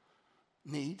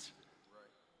 Needs.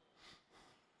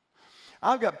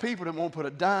 I've got people that won't put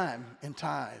a dime in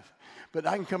tithe, but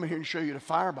I can come in here and show you the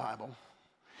Fire Bible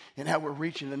and how we're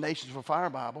reaching the nations for Fire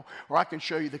Bible, or I can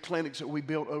show you the clinics that we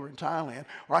built over in Thailand,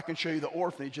 or I can show you the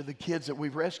orphanage of the kids that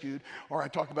we've rescued, or I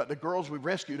talk about the girls we've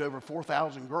rescued, over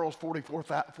 4,000 girls,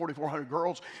 4,400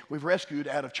 girls we've rescued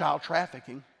out of child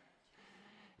trafficking.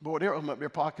 Boy, they'll open up their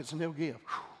pockets and they'll give.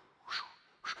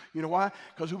 You know why?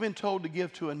 Because we've been told to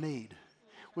give to a need.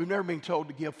 We've never been told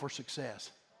to give for success.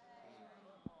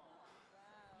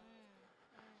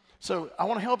 So I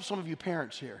want to help some of you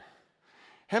parents here.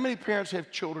 How many parents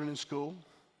have children in school?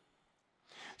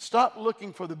 Stop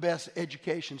looking for the best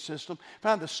education system.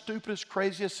 Find the stupidest,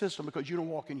 craziest system because you don't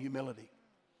walk in humility.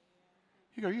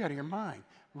 You go, you're out of your mind.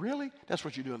 Really? That's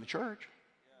what you do in the church.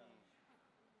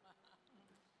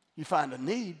 You find a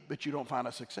need, but you don't find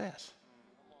a success.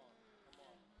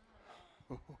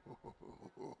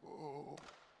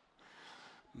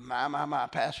 My,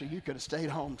 Pastor, you could have stayed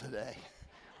home today.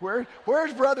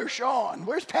 Where's Brother Sean?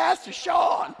 Where's Pastor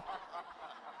Sean?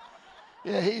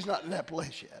 Yeah, he's not in that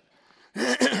place yet.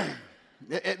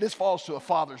 This falls to a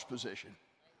father's position.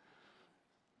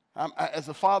 As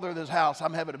a father of this house,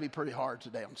 I'm having to be pretty hard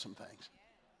today on some things.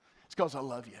 It's because I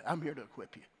love you. I'm here to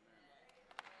equip you.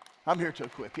 I'm here to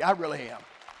equip you. I really am.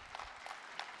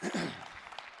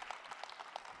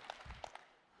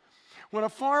 When a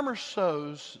farmer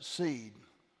sows seed,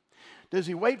 does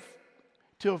he wait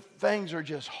till things are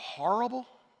just horrible?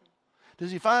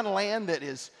 Does he find land that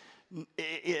is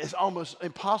almost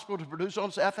impossible to produce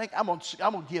on? Say, I think I'm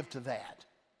gonna give to that.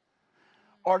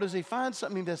 Or does he find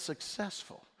something that's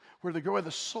successful, where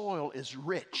the soil is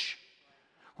rich,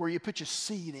 where you put your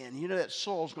seed in, you know that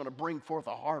soil's going to bring forth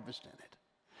a harvest in it?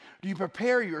 Do you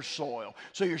prepare your soil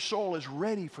so your soil is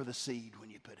ready for the seed when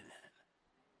you put it in it?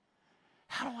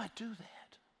 How do I do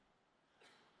that?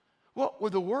 Well,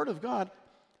 with the Word of God,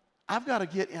 I've got to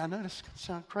get, I know this is going to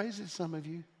sound crazy to some of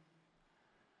you.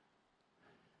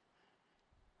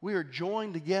 We are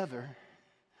joined together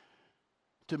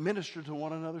to minister to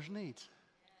one another's needs.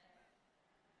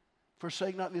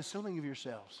 Forsake not the assembling of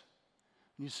yourselves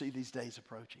when you see these days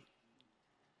approaching.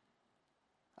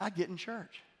 I get in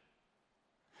church.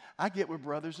 I get with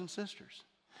brothers and sisters.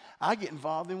 I get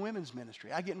involved in women's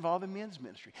ministry. I get involved in men's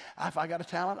ministry. If I got a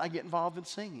talent, I get involved in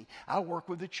singing. I work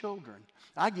with the children.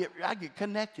 I get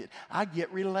connected. I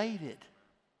get related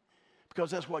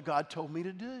because that's what God told me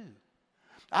to do.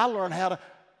 I learn how to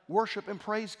worship and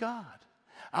praise God.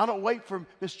 I don't wait for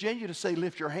Miss Genya to say,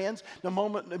 lift your hands. The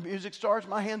moment the music starts,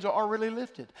 my hands are already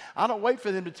lifted. I don't wait for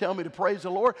them to tell me to praise the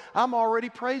Lord. I'm already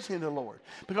praising the Lord.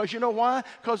 Because you know why?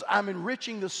 Because I'm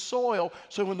enriching the soil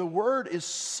so when the word is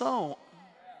sown.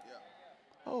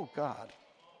 Oh, God.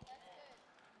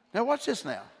 Now, watch this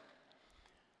now.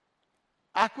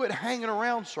 I quit hanging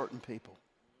around certain people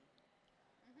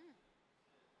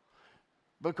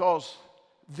because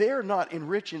they're not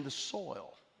enriching the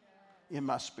soil in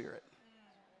my spirit.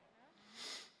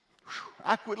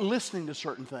 I quit listening to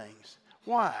certain things.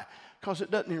 Why? Because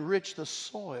it doesn't enrich the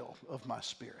soil of my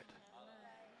spirit.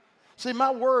 See,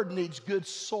 my word needs good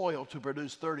soil to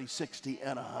produce 30, 60,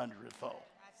 and 100-fold.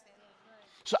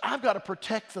 So I've got to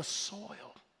protect the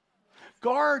soil.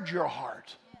 Guard your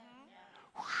heart.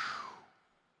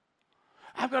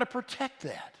 I've got to protect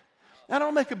that. I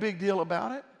don't make a big deal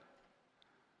about it.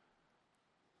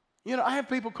 You know, I have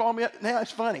people call me up. Now,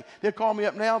 it's funny. They'll call me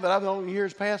up now that I've known in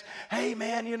years past. Hey,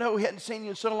 man, you know, we hadn't seen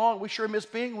you in so long. We sure miss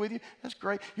being with you. That's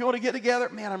great. You want to get together?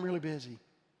 Man, I'm really busy.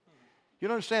 You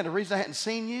don't understand. The reason I hadn't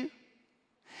seen you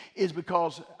is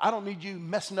because I don't need you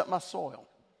messing up my soil.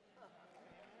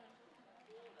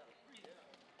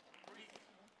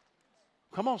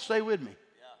 Come on, stay with me.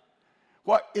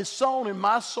 What is sown in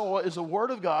my soil is the Word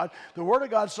of God. The Word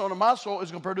of God sown in my soil is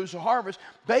going to produce a harvest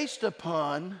based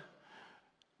upon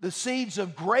the seeds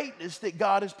of greatness that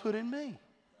God has put in me.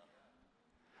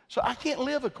 So I can't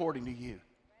live according to you.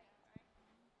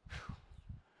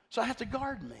 So I have to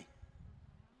guard me.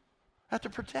 I have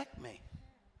to protect me.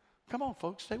 Come on,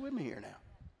 folks, stay with me here now.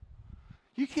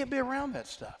 You can't be around that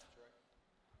stuff.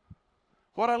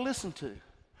 What I listen to,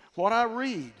 what I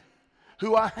read,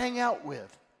 who I hang out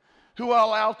with, who I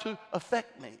allow to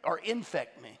affect me or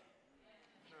infect me.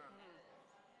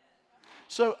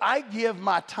 So I give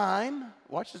my time.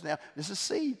 Watch this now. This is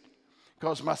seed.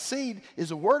 Because my seed is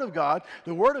the Word of God.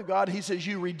 The Word of God, He says,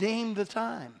 you redeem the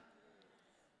time.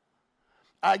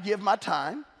 I give my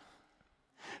time.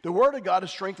 The Word of God is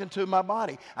strength into my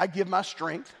body. I give my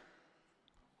strength.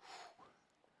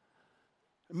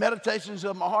 Meditations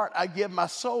of my heart, I give my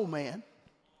soul, man.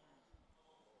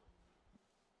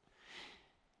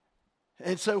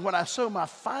 And so when I sow my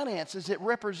finances, it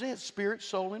represents spirit,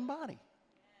 soul, and body.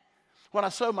 When I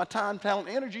sow my time, talent,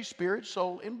 energy, spirit,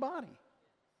 soul, and body.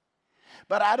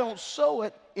 But I don't sow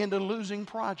it into losing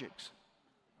projects.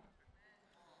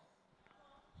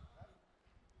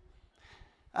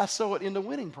 I sow it into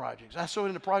winning projects. I sow it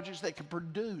into projects that can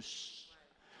produce.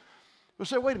 Well,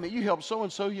 say, wait a minute, you helped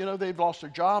so-and-so, you know, they've lost their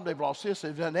job, they've lost this,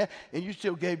 they've done that, and you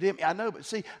still gave them. I know, but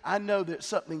see, I know that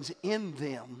something's in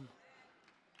them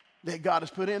that God has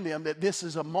put in them, that this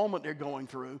is a moment they're going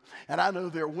through. And I know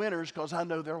they're winners because I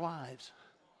know their lives.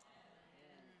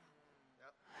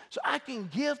 So I can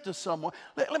give to someone.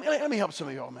 Let me help some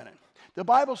of you all a minute. The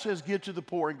Bible says give to the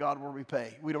poor and God will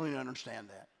repay. We don't even understand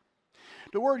that.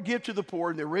 The word give to the poor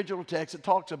in the original text, it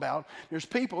talks about there's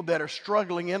people that are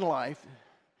struggling in life.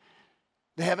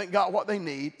 They haven't got what they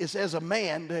need. It says a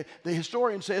man, the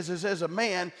historian says it says a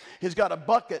man has got a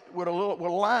bucket with a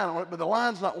line on it, but the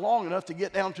line's not long enough to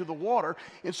get down to the water.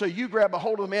 And so you grab a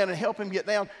hold of the man and help him get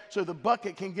down so the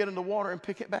bucket can get in the water and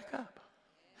pick it back up.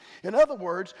 In other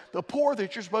words, the poor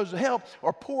that you're supposed to help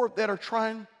are poor that are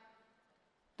trying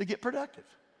to get productive.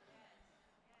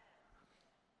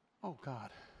 Oh, God.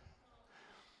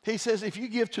 He says, if you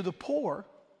give to the poor,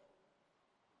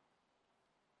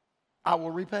 I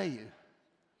will repay you.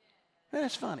 And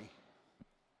it's funny.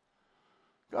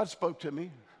 God spoke to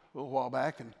me a little while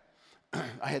back, and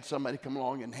I had somebody come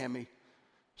along and hand me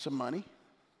some money.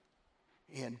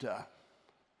 And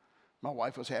my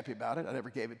wife was happy about it. I never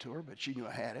gave it to her, but she knew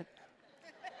I had it.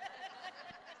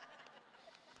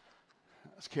 I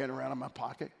was carrying it around in my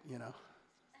pocket, you know.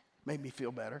 Made me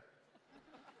feel better.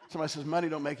 Somebody says, money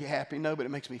don't make you happy. No, but it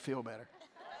makes me feel better.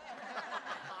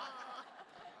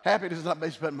 Happiness is not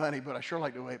based upon money, but I sure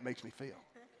like the way it makes me feel.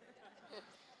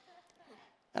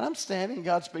 And I'm standing, and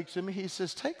God speaks to me. He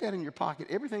says, take that in your pocket,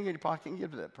 everything in your pocket, and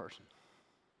give to that person.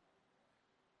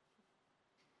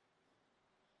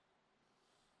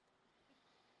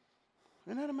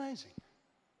 Isn't that amazing?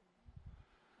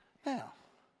 Now,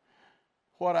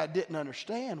 what I didn't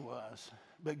understand was,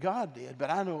 but God did, but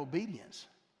I know obedience,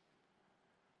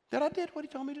 that I did what he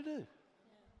told me to do.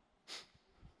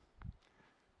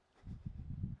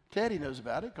 Teddy knows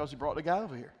about it because he brought the guy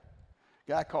over here.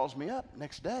 Guy calls me up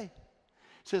next day.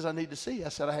 Says, I need to see you. I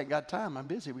said, I ain't got time. I'm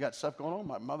busy. We got stuff going on.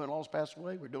 My mother-in-law's passed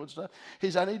away. We're doing stuff.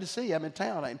 He said, I need to see you. I'm in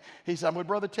town. And he said, I'm with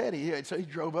Brother Teddy. So he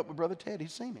drove up with Brother Teddy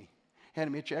to see me.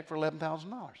 Handed me a check for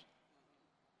 $11,000.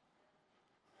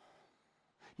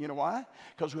 You know why?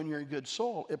 Because when you're in good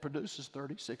soil, it produces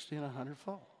 30, 60, and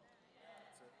 100-fold.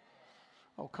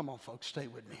 Oh, come on, folks. Stay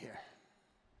with me here.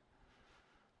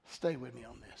 Stay with me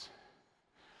on this.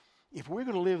 If we're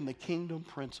going to live in the kingdom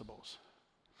principles,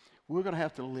 we're going to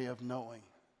have to live knowing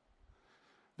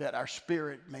that our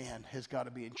spirit man has got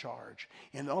to be in charge.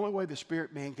 And the only way the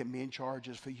spirit man can be in charge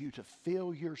is for you to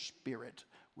fill your spirit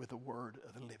with the word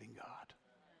of the living God.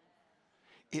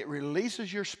 It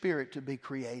releases your spirit to be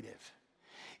creative.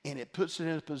 And it puts it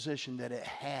in a position that it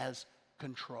has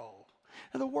control.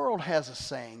 And the world has a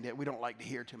saying that we don't like to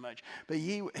hear too much. But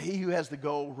he who has the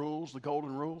golden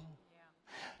rule.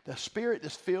 The spirit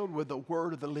that's filled with the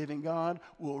word of the living God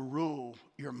will rule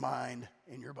your mind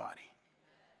and your body.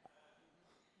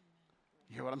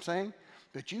 You hear what I'm saying?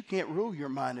 But you can't rule your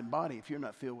mind and body if you're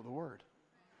not filled with the word.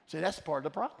 See, that's part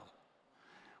of the problem.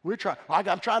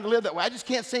 I'm trying to live that way. I just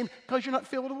can't seem, because you're not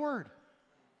filled with the word.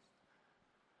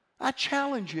 I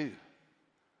challenge you.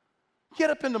 Get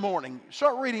up in the morning.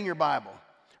 Start reading your Bible.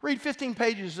 Read 15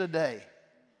 pages a day.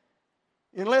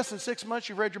 In less than 6 months,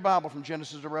 you've read your Bible from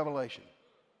Genesis to Revelation.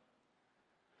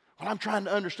 Well, I'm trying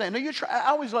to understand. Now, I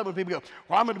always love when people go,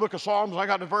 well, I'm in the book of Psalms, I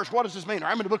got the verse. What does this mean? Or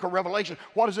I'm in the book of Revelation.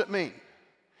 What does it mean?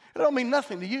 It don't mean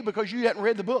nothing to you because you hadn't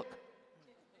read the book.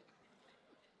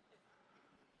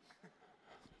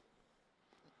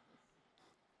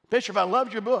 Bishop, I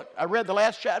loved your book. I read the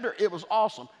last chapter. It was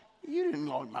awesome. You didn't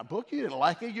like my book. You didn't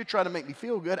like it. You're trying to make me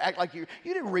feel good, act like you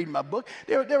didn't read my book.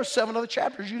 There were 7 other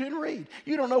chapters you didn't read.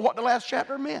 You don't know what the last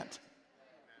chapter meant.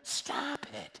 Stop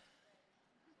it.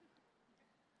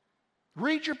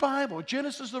 Read your Bible,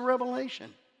 Genesis to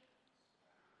Revelation.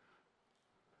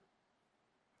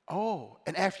 Oh,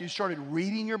 and after you started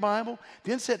reading your Bible,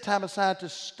 then set time aside to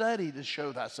study to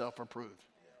show thyself approved.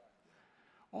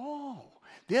 Oh,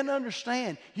 then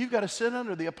understand you've got to sit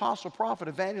under the apostle, prophet,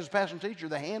 evangelist, pastor, and teacher,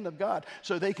 the hand of God,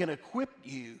 so they can equip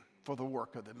you for the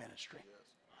work of the ministry.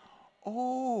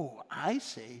 Oh, I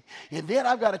see. And then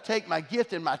I've got to take my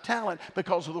gift and my talent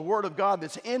because of the word of God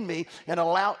that's in me and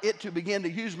allow it to begin to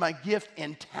use my gift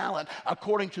and talent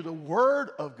according to the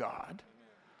word of God.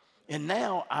 And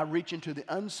now I reach into the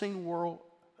unseen world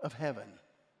of heaven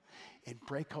and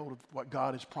break hold of what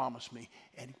God has promised me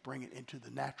and bring it into the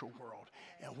natural world.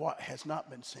 And what has not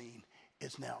been seen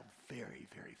is now very,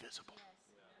 very visible.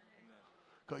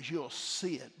 Because you'll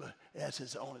see it as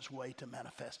it's on its way to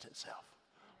manifest itself.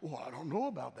 Well, I don't know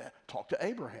about that. Talk to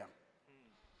Abraham.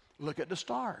 Look at the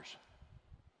stars.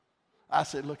 I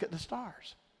said, look at the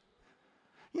stars.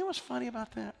 You know what's funny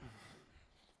about that?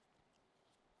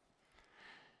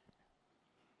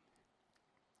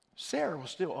 Sarah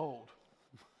was still old.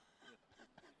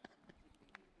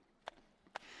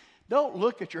 Don't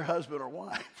look at your husband or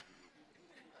wife.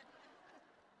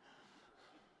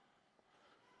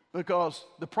 Because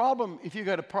the problem, if you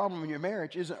got a problem in your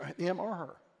marriage, isn't him or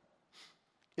her.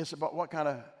 It's about what kind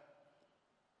of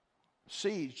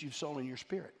seeds you've sown in your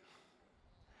spirit.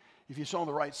 If you sow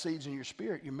the right seeds in your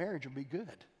spirit, your marriage will be good.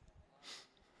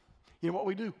 You know what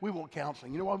we do? We want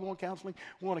counseling. You know why we want counseling?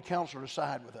 We want a counselor to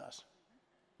side with us.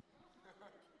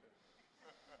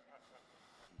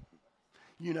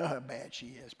 You know how bad she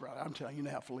is, brother. I'm telling you, you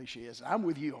know how Felicia is. I'm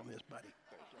with you on this, buddy.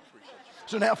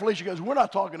 So now Felicia goes, we're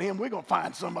not talking to him. We're going to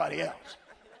find somebody else.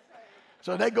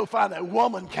 So they go find that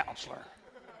woman counselor.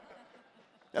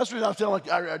 That's what I was telling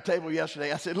our table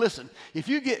yesterday. I said, listen,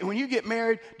 when you get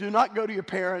married, do not go to your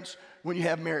parents when you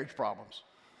have marriage problems.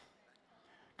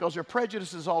 Because their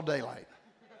prejudice is all daylight.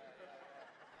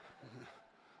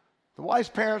 The wife's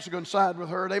parents are going to side with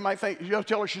her. They might think, you'll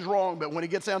tell her she's wrong, but when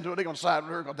it gets down to it, they're going to side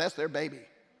with her because that's their baby.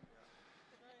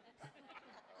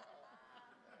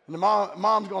 And the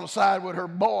mom's going to side with her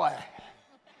boy.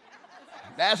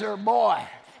 That's her boy.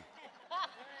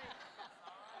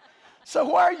 So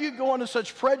why are you going to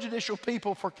such prejudicial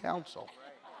people for counsel?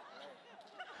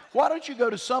 Why don't you go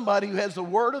to somebody who has the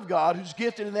Word of God, who's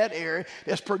gifted in that area,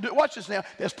 watch this now,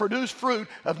 that's produced fruit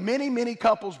of many, many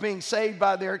couples being saved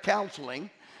by their counseling,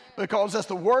 because that's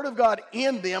the Word of God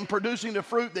in them producing the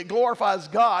fruit that glorifies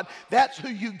God. That's who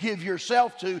you give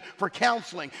yourself to for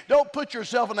counseling. Don't put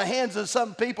yourself in the hands of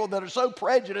some people that are so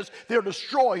prejudiced they'll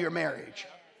destroy your marriage.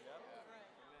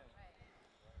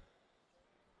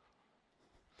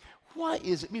 Why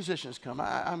is it, musicians come,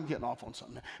 I'm getting off on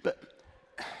something, but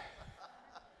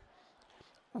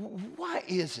why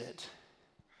is it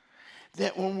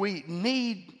that when we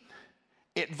need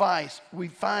advice, we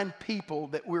find people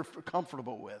that we're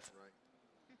comfortable with?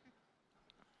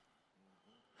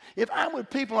 If I'm with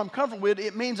people I'm comfortable with,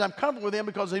 it means I'm comfortable with them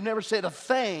because they've never said a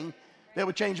thing that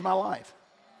would change my life.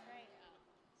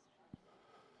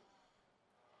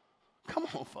 Come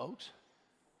on, folks.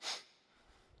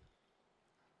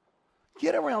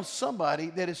 Get around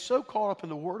somebody that is so caught up in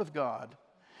the Word of God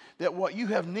that what you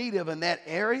have need of in that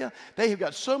area, they have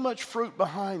got so much fruit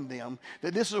behind them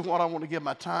that this is what I want to give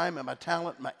my time and my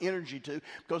talent and my energy to,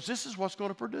 because this is what's going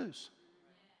to produce.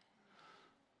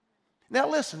 Now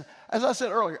listen, as I said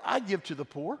earlier, I give to the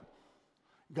poor.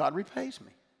 God repays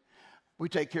me. We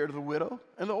take care of the widow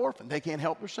and the orphan. They can't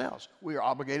help themselves. We are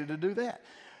obligated to do that.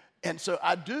 And so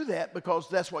I do that because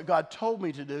that's what God told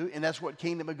me to do, and that's what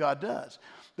Kingdom of God does.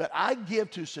 But I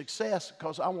give to success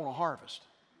because I want to harvest.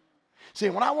 See,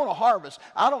 when I want to harvest,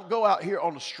 I don't go out here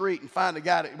on the street and find a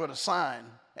guy with a sign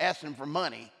asking him for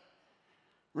money.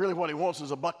 Really what he wants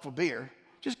is a buck for beer.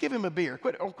 Just give him a beer.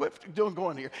 Quit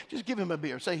going here. Just give him a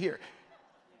beer. Say, here,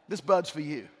 this bud's for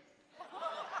you.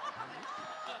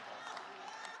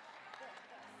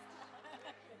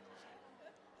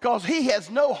 Because he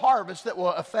has no harvest that will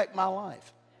affect my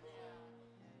life.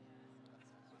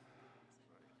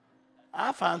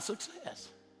 I find success.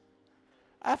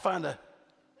 I find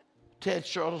Teddy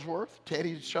Shuttlesworth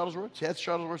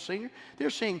Senior. They're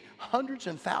seeing hundreds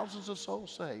and thousands of souls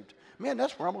saved. Man,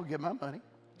 that's where I'm going to give my money.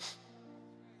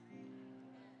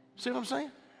 See what I'm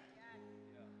saying?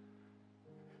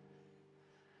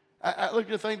 I looked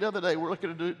at a thing the other day. We're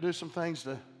looking to do some things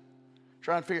to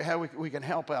try and figure out how we can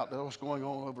help out what's going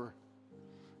on over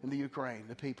in the Ukraine,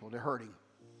 the people, they're hurting.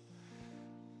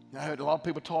 I heard a lot of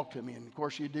people talk to me, and of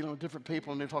course you're dealing with different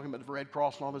people, and they're talking about the Red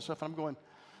Cross and all this stuff, and I'm going,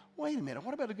 wait a minute,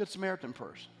 what about a Good Samaritan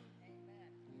person?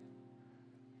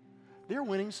 They're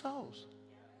winning souls.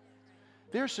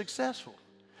 They're successful.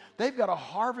 They've got a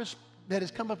harvest that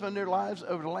has come up in their lives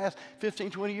over the last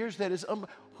 15, 20 years that is,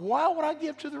 why would I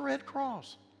give to the Red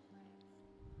Cross?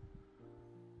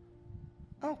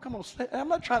 Oh, come on. I'm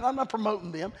not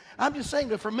promoting them. I'm just saying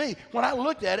that for me, when I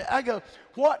looked at it, I go,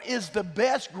 what is the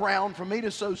best ground for me to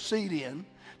sow seed in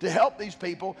to help these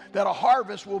people that a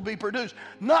harvest will be produced?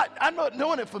 I'm not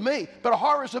doing it for me, but a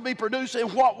harvest will be produced in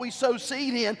what we sow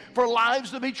seed in for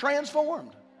lives to be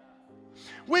transformed.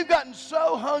 We've gotten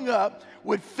so hung up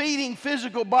with feeding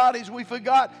physical bodies, we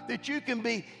forgot that you can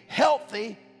be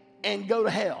healthy and go to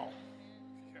hell.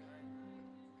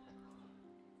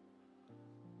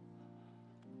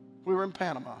 We were in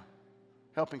Panama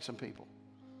helping some people.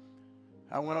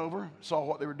 I went over, saw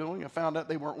what they were doing. I found out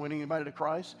they weren't winning anybody to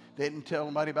Christ. They didn't tell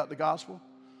anybody about the gospel.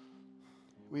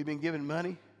 We'd been giving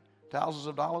money, thousands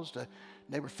of dollars,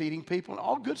 they were feeding people, and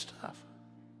all good stuff.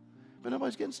 But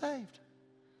nobody's getting saved.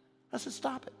 I said,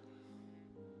 stop it.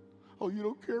 Oh, you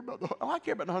don't care about I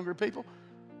care about the hungry people.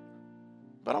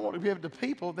 But I want to give it to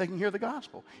people that can hear the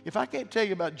gospel. If I can't tell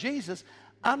you about Jesus,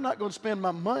 I'm not going to spend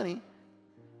my money,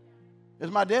 as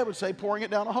my dad would say, pouring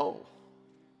it down a hole.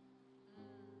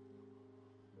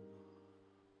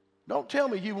 Don't tell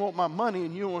me you want my money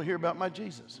and you don't want to hear about my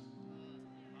Jesus.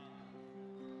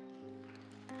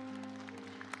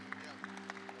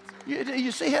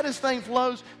 You see how this thing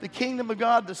flows? The kingdom of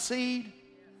God, the seed,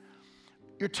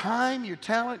 your time, your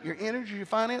talent, your energy, your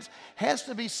finance has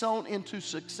to be sown into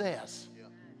success.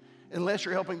 Unless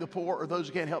you're helping the poor or those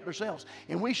who can't help themselves.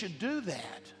 And we should do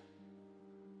that.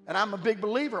 And I'm a big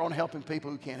believer on helping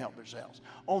people who can't help themselves.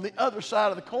 On the other side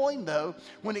of the coin, though,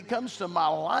 when it comes to my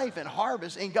life and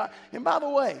harvest, and by the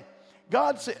way,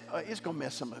 God said, it's going to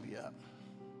mess some of you up.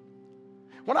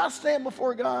 When I stand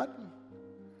before God,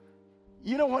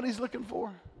 you know what He's looking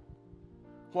for?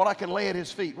 What I can lay at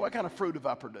His feet. What kind of fruit have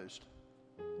I produced?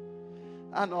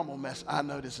 I know I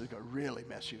know this is going to really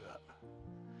mess you up.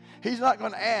 He's not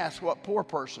going to ask what poor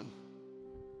person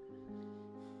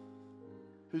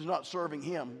who's not serving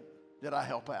Him did I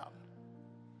help out.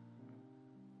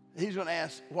 He's going to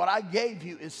ask, what I gave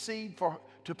you is seed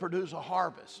to produce a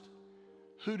harvest.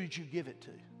 Who did you give it to?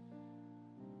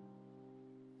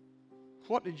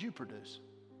 What did you produce?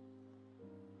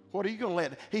 What are you going to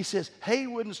let? He says, hay,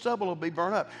 wood, and stubble will be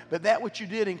burned up. But that what you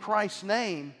did in Christ's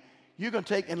name, you're going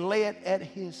to take and lay it at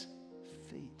his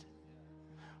feet.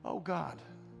 Oh, God.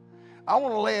 I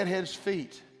want to lay at his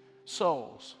feet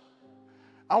souls.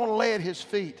 I want to lay at his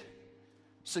feet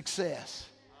success.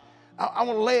 I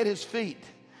want to lay at his feet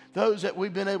those that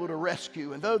we've been able to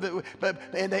rescue, and those that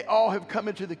and they all have come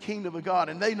into the kingdom of God,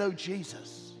 and they know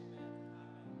Jesus.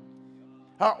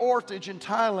 Our orphanage in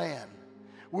Thailand,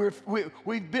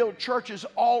 we've built churches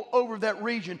all over that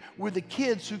region with the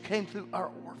kids who came through our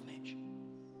orphanage.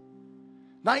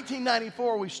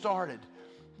 1994 we started.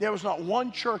 There was not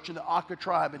one church in the Aka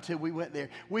tribe until we went there.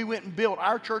 We went and built,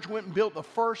 our church went and built the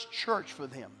first church for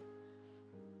them.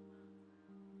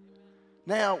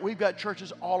 Now we've got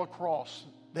churches all across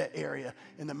that area,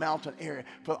 in the mountain area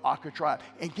for the Aka tribe.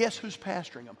 And guess who's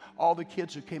pastoring them? All the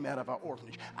kids who came out of our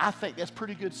orphanage. I think that's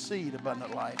pretty good seed,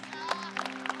 Abundant Life.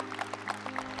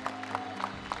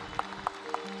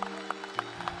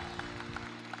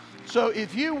 So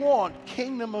if you want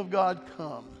kingdom of God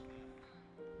come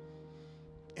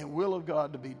and will of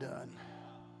God to be done,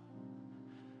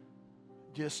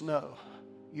 just know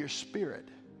your spirit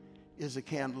is a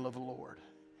candle of the Lord.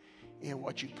 And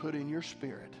what you put in your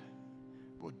spirit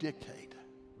will dictate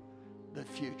the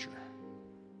future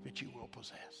that you will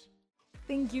possess.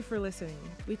 Thank you for listening.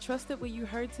 We trust that what you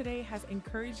heard today has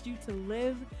encouraged you to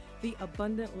live the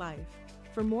abundant life.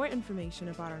 For more information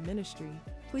about our ministry,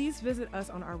 please visit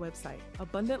us on our website,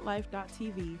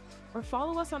 abundantlife.tv, or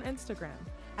follow us on Instagram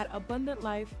at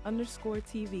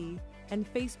abundantlife_TV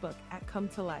and Facebook at Come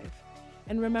to Life.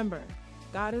 And remember,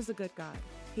 God is a good God.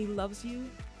 He loves you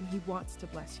and he wants to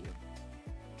bless you.